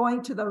 So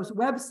going to those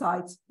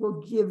websites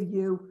will give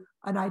you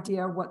an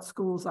idea of what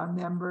schools are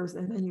members,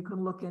 and then you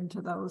can look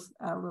into those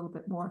a little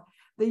bit more.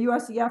 The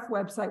USEF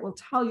website will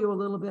tell you a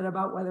little bit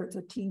about whether it's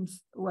a team,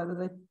 whether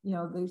the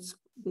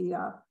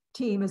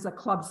team is a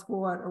club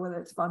sport, or whether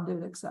it's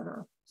funded, et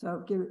cetera.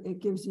 So it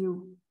gives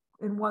you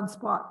in one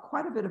spot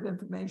quite a bit of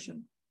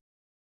information.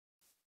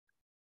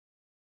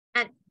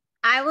 And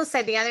I will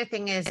say the other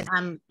thing is,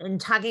 in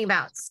talking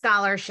about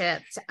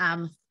scholarships,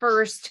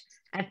 first,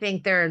 I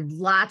think there are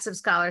lots of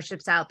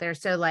scholarships out there.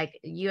 So like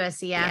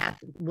USEF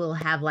will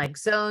have like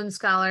zone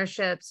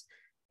scholarships.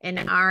 In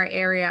our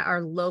area,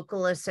 our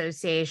local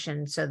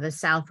association, so the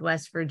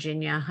Southwest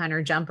Virginia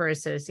Hunter Jumper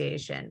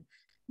Association,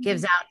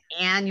 gives out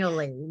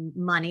annually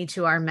money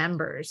to our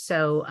members.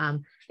 So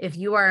if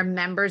you are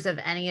members of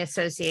any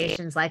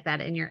associations like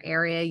that in your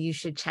area, you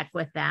should check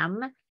with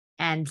them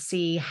and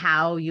see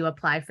how you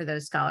apply for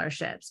those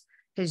scholarships,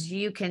 because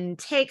you can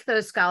take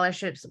those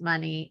scholarship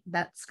money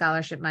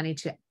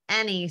to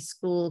any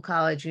school,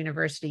 college,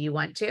 university you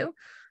want to.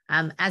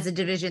 As a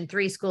Division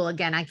III school,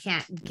 again, I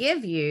can't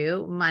give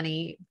you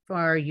money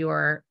for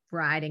your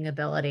riding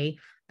ability,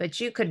 but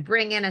you could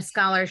bring in a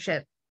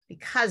scholarship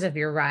because of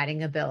your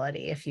riding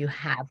ability if you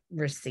have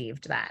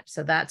received that.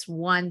 So that's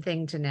one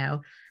thing to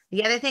know.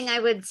 The other thing I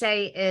would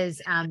say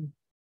is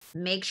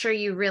make sure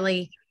you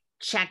really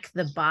check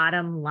the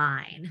bottom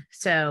line.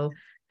 So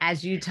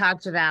as you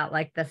talked about,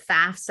 like the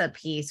FAFSA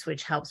piece,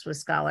 which helps with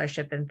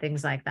scholarship and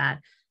things like that,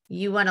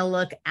 you want to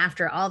look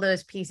after all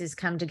those pieces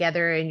come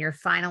together and you're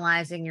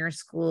finalizing your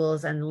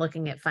schools and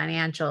looking at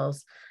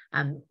financials.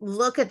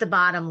 Look at the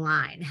bottom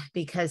line,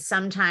 because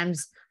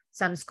sometimes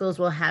some schools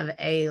will have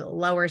a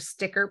lower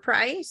sticker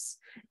price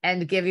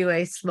and give you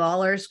a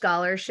smaller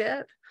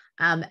scholarship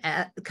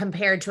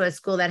compared to a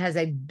school that has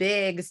a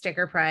big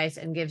sticker price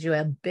and gives you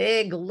a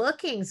big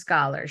looking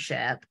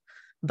scholarship.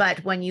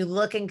 But when you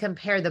look and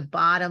compare the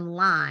bottom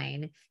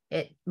line,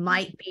 it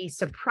might be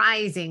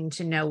surprising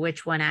to know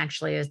which one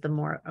actually is the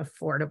more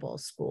affordable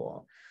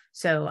school.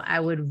 So I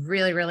would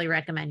really, really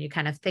recommend you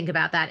kind of think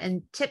about that.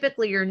 And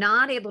typically you're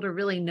not able to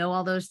really know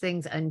all those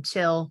things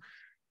until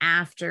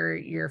after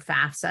your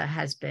FAFSA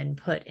has been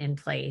put in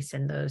place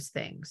and those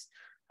things.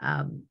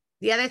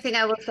 The other thing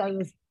I will say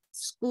is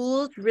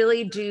schools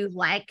really do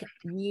like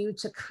you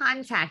to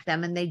contact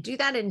them, and they do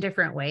that in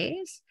different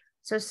ways.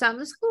 So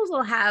some schools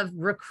will have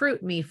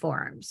recruit me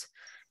forms.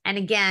 And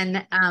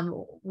again,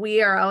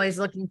 we are always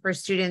looking for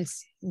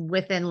students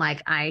within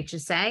like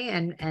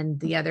IHSA and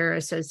the other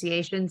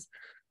associations,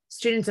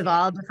 students of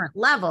all different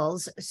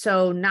levels.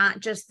 So not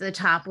just the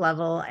top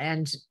level,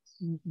 and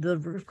the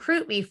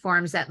recruit me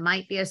forms that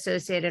might be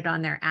associated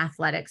on their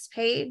athletics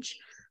page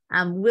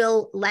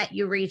will let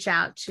you reach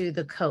out to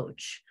the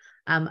coach.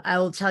 I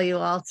will tell you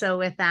also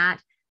with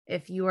that,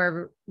 if you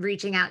are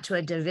reaching out to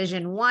a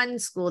Division I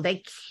school,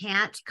 they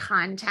can't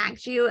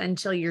contact you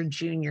until your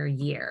junior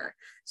year.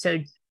 So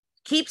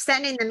keep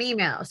sending them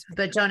emails,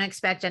 but don't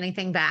expect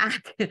anything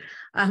back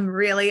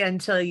really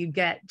until you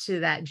get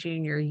to that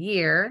junior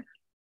year.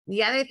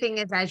 The other thing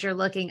is, as you're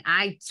looking,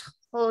 I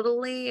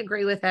totally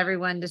agree with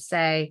everyone to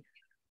say,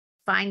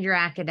 find your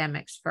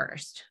academics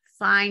first,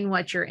 find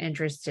what you're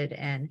interested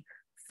in,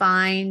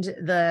 find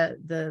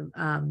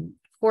the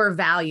core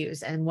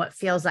values and what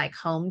feels like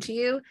home to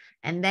you.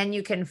 And then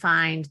you can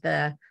find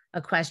the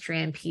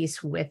equestrian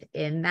piece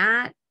within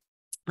that.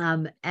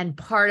 And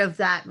part of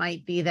that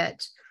might be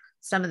that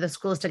some of the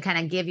schools, to kind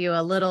of give you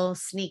a little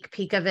sneak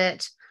peek of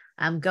it,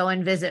 go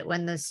and visit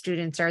when the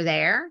students are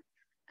there.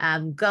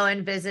 Go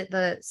and visit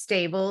the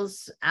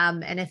stables.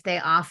 And if they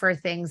offer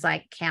things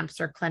like camps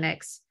or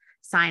clinics,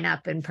 sign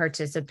up and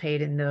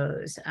participate in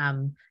those.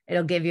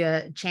 It'll give you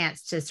a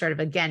chance to sort of,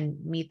 again,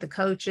 meet the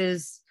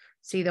coaches,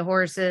 see the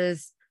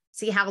horses,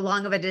 see how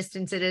long of a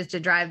distance it is to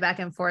drive back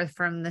and forth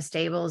from the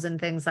stables and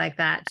things like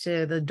that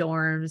to the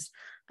dorms,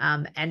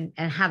 and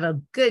have a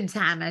good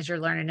time as you're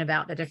learning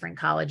about the different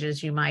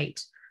colleges you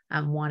might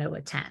want to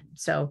attend.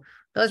 So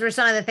those were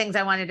some of the things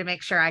I wanted to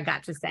make sure I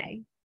got to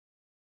say.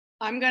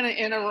 I'm going to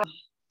interrupt.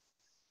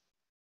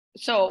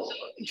 So,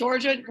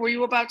 Georgia, were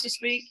you about to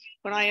speak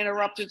when I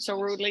interrupted so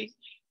rudely?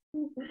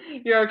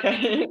 You're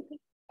okay.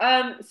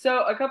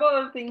 So a couple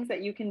of things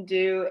that you can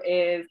do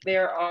is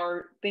there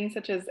are things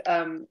such as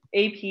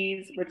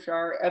APs, which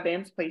are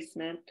advanced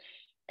placement,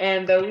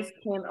 and those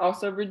can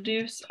also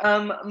reduce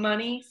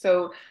money.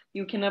 So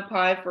you can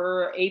apply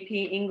for AP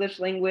English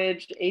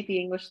Language, AP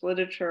English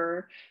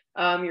Literature,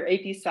 your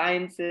AP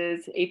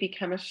Sciences, AP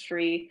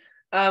Chemistry,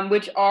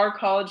 which are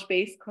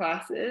college-based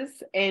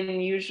classes,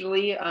 and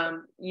usually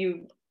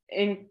you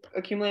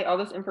accumulate all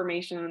this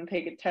information and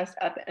take a test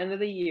at the end of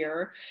the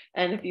year.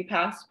 And if you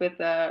pass with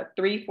a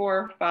 3, 4,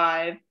 or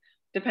 5,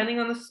 depending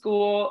on the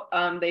school,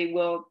 they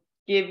will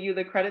give you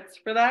the credits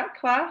for that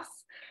class.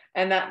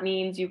 And that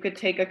means you could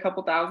take a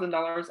couple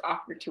 $1,000s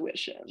off your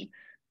tuition.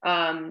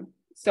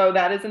 So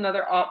that is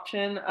another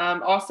option.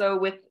 Also,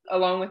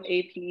 along with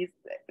APs,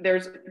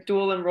 there's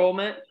dual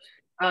enrollment,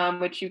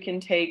 which you can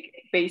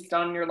take based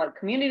on your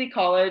community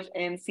college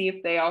and see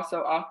if they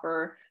also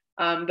offer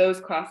those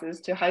classes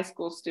to high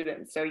school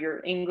students. So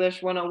your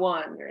English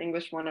 101, your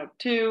English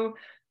 102,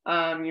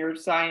 your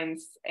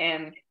science,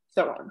 and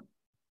so on.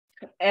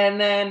 And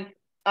then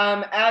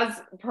as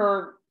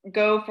per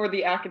go for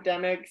the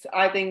academics,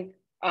 I think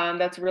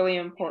that's really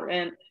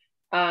important.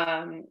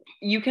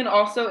 You can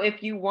also,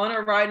 if you want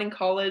to ride in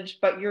college,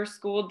 but your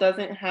school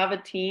doesn't have a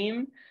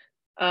team,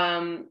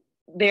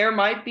 there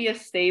might be a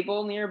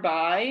stable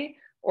nearby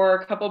or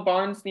a couple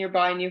barns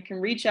nearby, and you can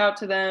reach out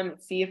to them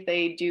and see if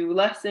they do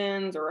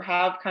lessons or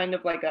have kind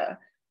of like a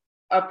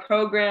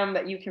program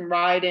that you can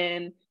ride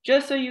in,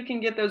 just so you can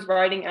get those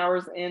riding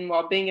hours in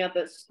while being at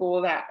the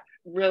school that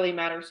really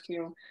matters to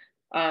you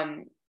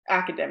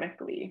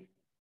academically.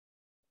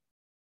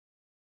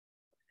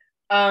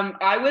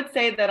 I would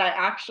say that I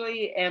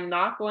actually am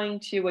not going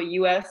to a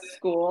US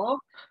school.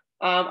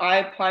 I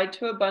applied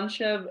to a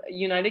bunch of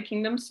United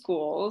Kingdom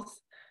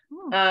schools.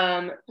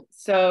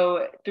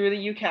 So through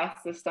the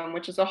UCAS system,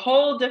 which is a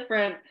whole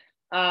different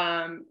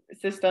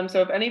system.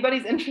 So if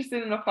anybody's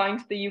interested in applying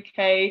to the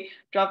UK,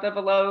 drop that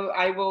below.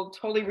 I will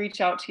totally reach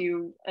out to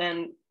you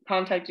and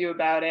contact you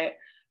about it.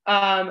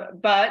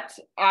 But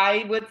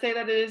I would say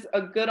that it is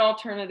a good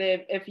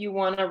alternative if you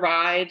want to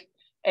ride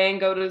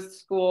and go to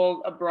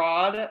school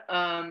abroad.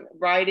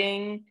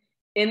 Riding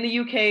in the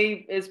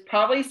UK is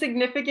probably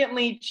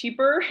significantly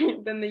cheaper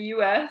than the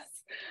US.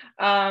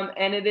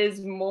 And it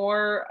is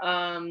more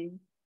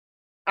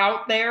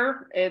out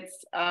there.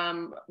 It's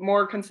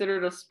more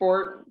considered a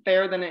sport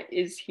there than it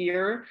is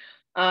here.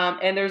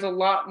 And there's a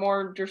lot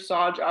more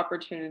dressage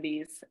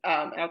opportunities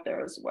out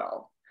there as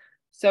well.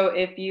 So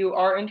if you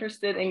are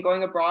interested in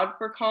going abroad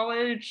for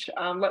college,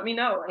 let me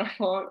know, and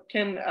I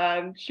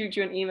can shoot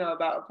you an email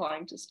about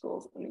applying to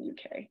schools in the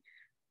UK.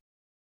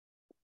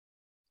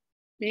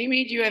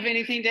 Mimi, do you have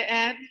anything to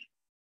add?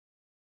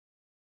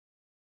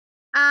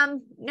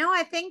 No,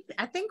 I think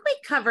we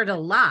covered a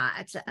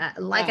lot.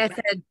 Like I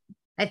said,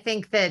 I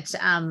think that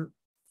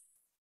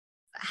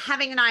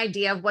having an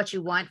idea of what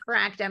you want for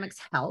academics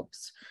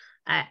helps.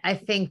 I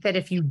think that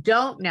if you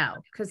don't know,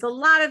 because a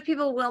lot of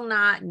people will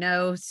not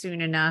know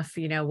soon enough,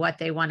 what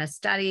they want to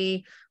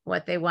study,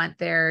 what they want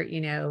their,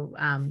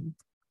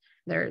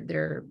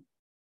 their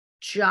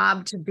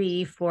job to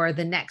be for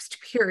the next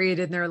period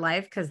in their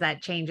life, because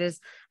that changes.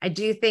 I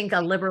do think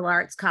a liberal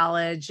arts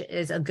college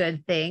is a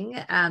good thing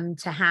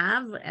to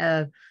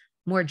have,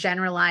 more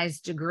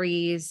generalized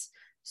degrees.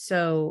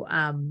 So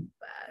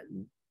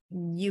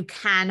you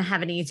can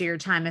have an easier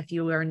time if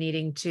you are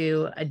needing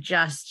to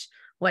adjust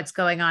what's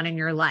going on in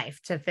your life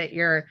to fit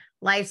your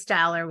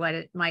lifestyle or what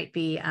it might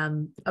be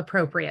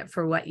appropriate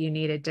for what you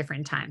need at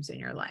different times in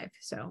your life.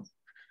 So,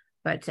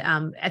 but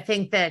I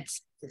think that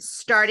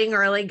starting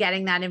early,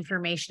 getting that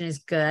information is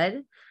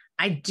good.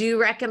 I do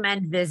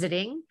recommend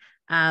visiting.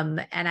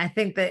 And I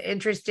think the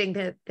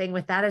interesting thing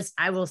with that is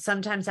I will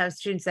sometimes have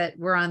students that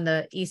were on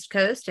the East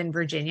Coast in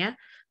Virginia.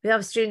 We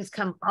have students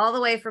come all the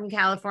way from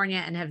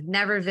California and have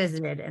never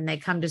visited, and they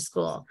come to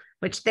school,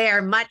 which they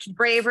are much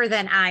braver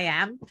than I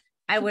am.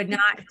 I would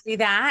not do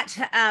that,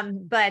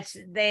 but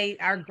they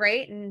are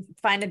great and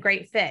find a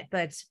great fit.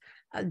 But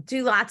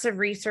do lots of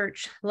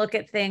research, look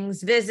at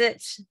things,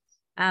 visit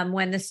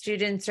when the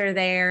students are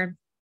there,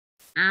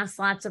 ask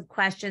lots of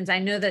questions. I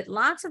know that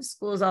lots of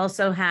schools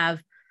also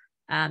have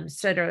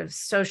sort of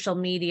social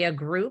media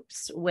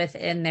groups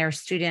within their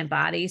student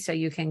body, so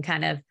you can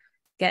kind of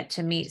get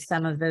to meet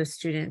some of those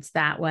students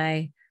that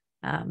way.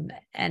 And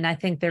I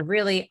think there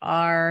really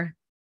are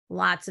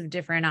lots of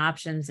different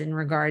options in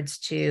regards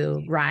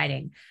to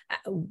riding.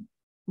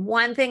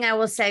 One thing I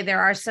will say,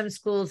 there are some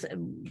schools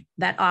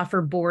that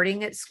offer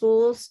boarding at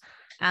schools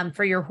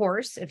for your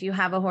horse. If you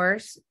have a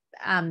horse,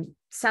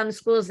 some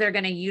schools, they're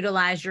going to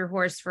utilize your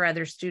horse for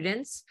other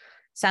students.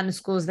 Some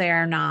schools, they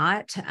are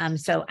not.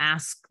 So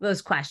ask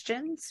those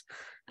questions.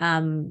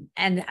 And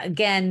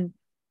again,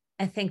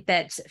 I think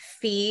that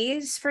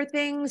fees for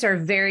things are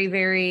very,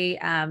 very,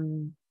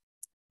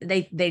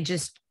 they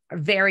just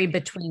vary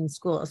between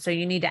schools. So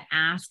you need to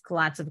ask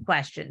lots of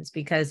questions,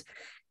 because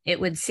it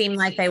would seem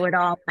like they would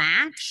all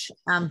match,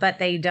 but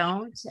they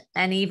don't.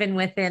 And even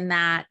within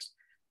that,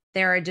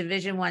 there are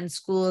Division I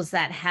schools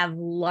that have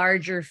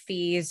larger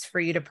fees for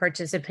you to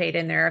participate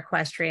in their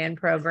equestrian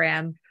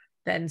program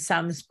than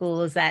some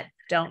schools that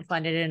don't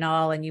fund it at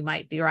all. And you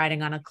might be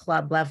riding on a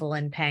club level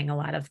and paying a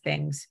lot of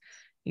things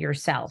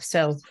yourself.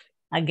 So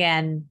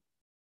again,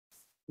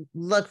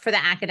 look for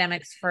the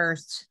academics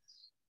first.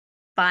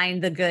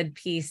 Find the good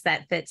piece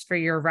that fits for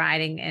your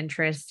riding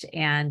interest,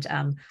 and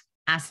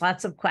ask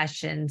lots of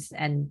questions,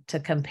 and to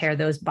compare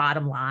those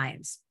bottom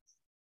lines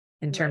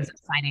in terms of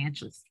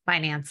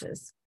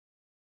finances.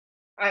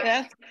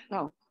 Beth?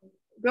 Oh,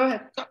 Go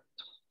ahead.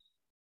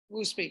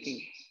 who's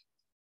speaking?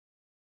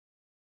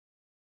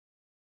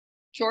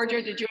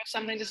 Georgia, did you have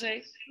something to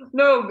say?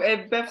 No,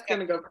 Beth's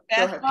gonna go.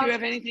 Beth, Go ahead. do you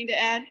have anything to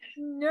add?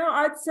 No,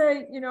 I'd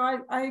say,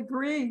 I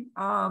agree.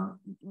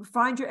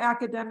 Find your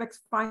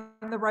academics, find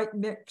the right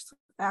mix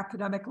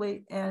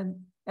academically, and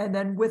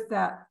then with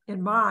that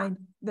in mind,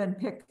 then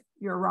pick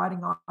your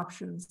riding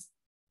options.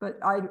 But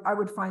I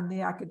would find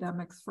the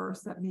academics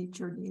first that meet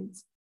your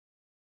needs.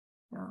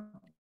 Yeah.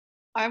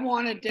 I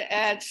wanted to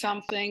add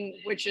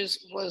something, which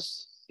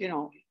was,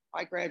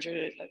 I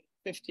graduated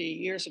 50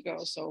 years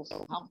ago, so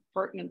how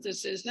pertinent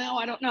this is now,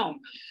 I don't know.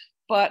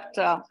 But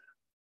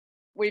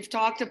we've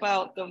talked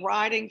about the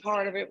riding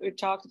part of it. We've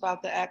talked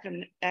about the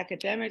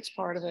academics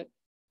part of it.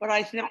 But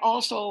I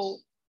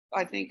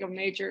think a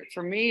major,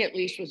 for me at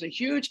least, was a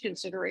huge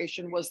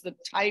consideration was the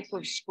type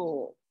of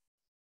school.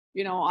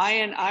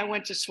 I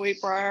went to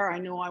Sweet Briar. I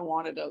knew I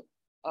wanted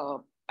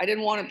I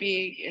didn't want to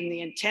be in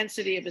the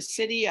intensity of a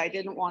city. I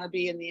didn't want to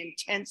be in the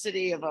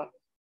intensity of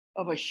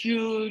a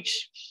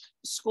huge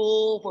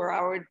school where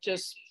I would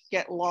just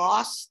get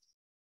lost.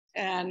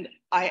 And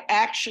I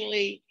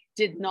actually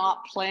did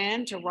not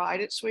plan to ride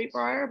at Sweet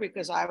Briar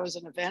because I was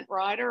an event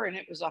rider and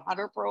it was a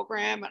hunter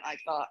program. And I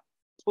thought,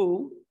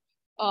 pooh.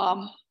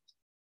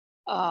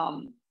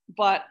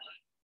 But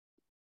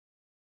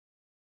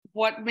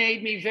what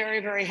made me very,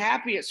 very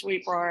happy at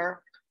Sweet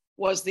Briar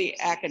was the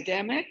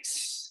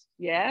academics,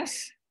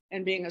 yes.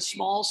 And being a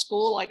small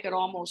school, I could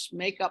almost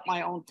make up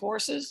my own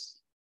courses.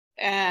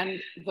 And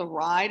the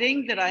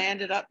riding that I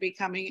ended up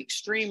becoming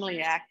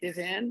extremely active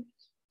in,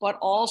 but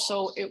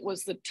also it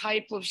was the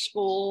type of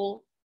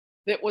school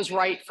that was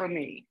right for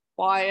me.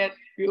 Quiet,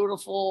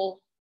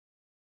 beautiful,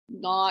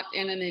 not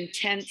in an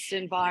intense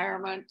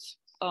environment.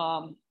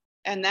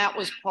 And that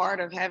was part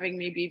of having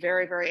me be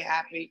very, very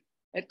happy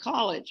at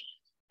college.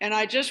 And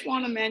I just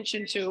want to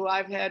mention too,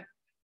 I've had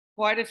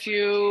quite a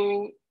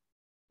few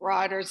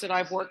riders that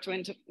I've worked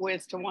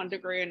with to one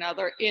degree or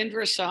another in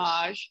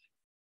dressage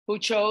who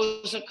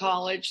chose a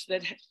college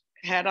that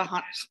had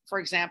for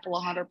example, a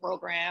hunter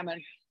program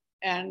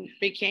and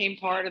became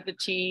part of the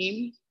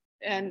team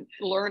and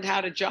learned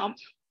how to jump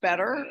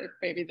better.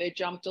 Maybe they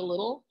jumped a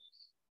little.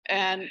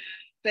 And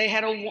they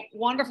had a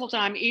wonderful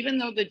time, even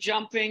though the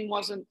jumping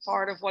wasn't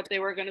part of what they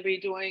were going to be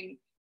doing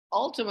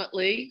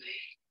ultimately.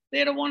 They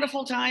had a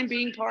wonderful time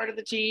being part of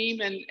the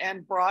team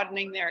and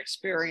broadening their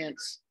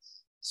experience.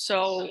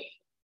 So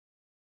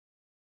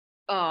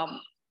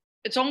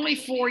it's only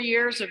 4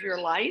 years of your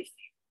life.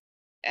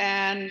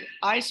 And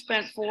I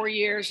spent 4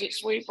 years at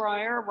Sweet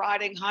Briar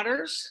riding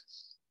hunters,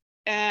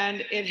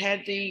 and it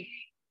had the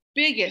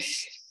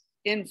biggest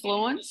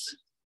influence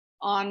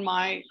on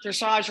my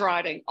dressage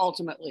riding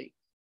ultimately,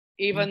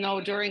 even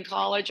though during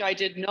college I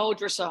did no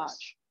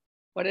dressage,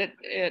 but it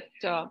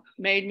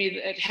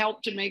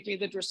helped to make me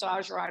the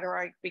dressage rider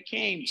I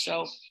became.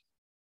 So,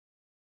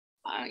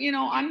 you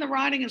know, I'm the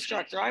riding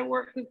instructor. I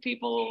work with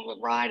people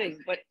riding,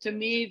 but to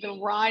me, the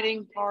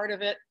riding part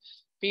of it,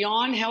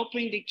 beyond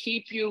helping to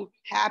keep you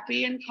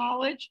happy in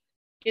college,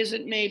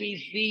 isn't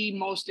maybe the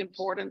most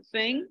important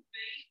thing.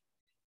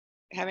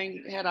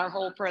 Having had our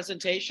whole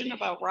presentation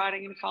about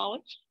riding in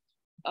college,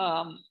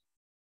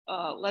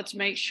 let's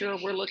make sure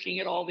we're looking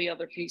at all the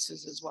other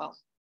pieces as well.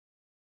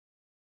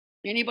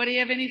 Anybody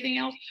have anything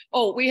else?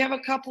 Oh, we have a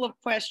couple of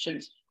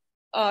questions.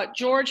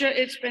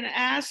 Georgia, it's been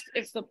asked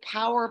if the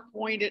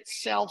PowerPoint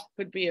itself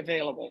could be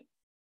available.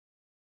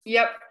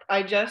 Yep,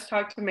 I just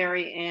talked to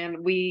Mary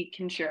and we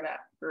can share that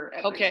for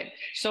everyone. Okay,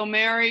 so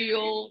Mary,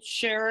 you'll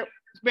share it.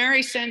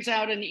 Mary sends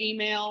out an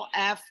email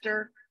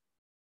after,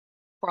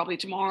 probably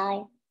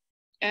tomorrow,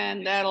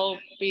 and that'll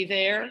be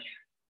there.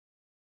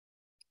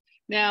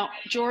 Now,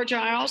 Georgia,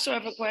 I also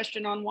have a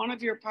question. On one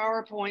of your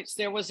PowerPoints,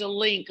 there was a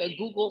link, a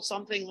Google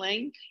something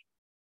link.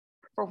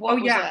 For what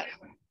was that?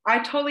 I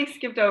totally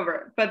skipped over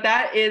it, but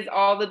that is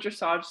all the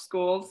dressage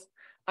schools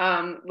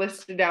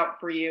listed out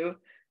for you.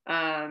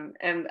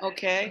 And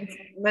okay,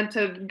 I meant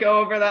to go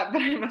over that,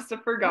 but I must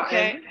have forgotten.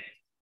 Okay.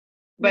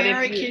 But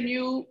Mary, can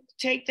you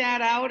take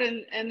that out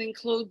and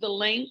include the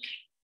link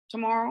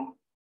tomorrow?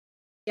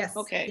 Yes.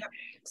 Okay. Yep.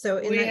 So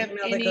in we that have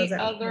email any that goes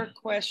out. other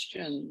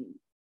questions?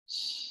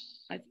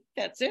 I think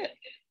that's it.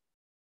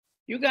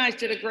 You guys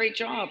did a great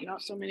job.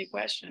 Not so many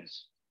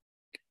questions.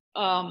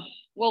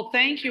 Well,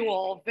 thank you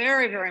all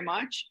very, very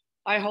much.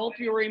 I hope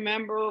you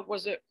remember,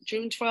 was it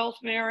June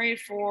 12th, Mary,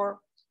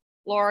 for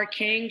Laura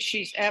King?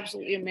 She's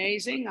absolutely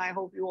amazing. I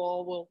hope you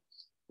all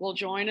will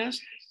join us.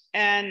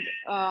 And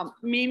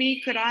Mimi,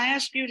 could I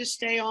ask you to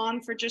stay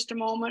on for just a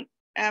moment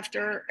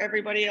after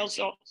everybody else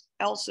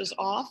is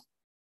off?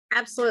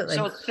 Absolutely.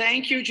 So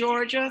thank you,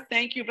 Georgia.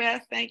 Thank you,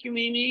 Beth. Thank you,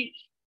 Mimi.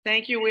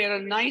 Thank you. We had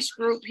a nice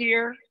group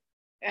here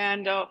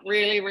and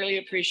really, really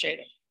appreciate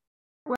it.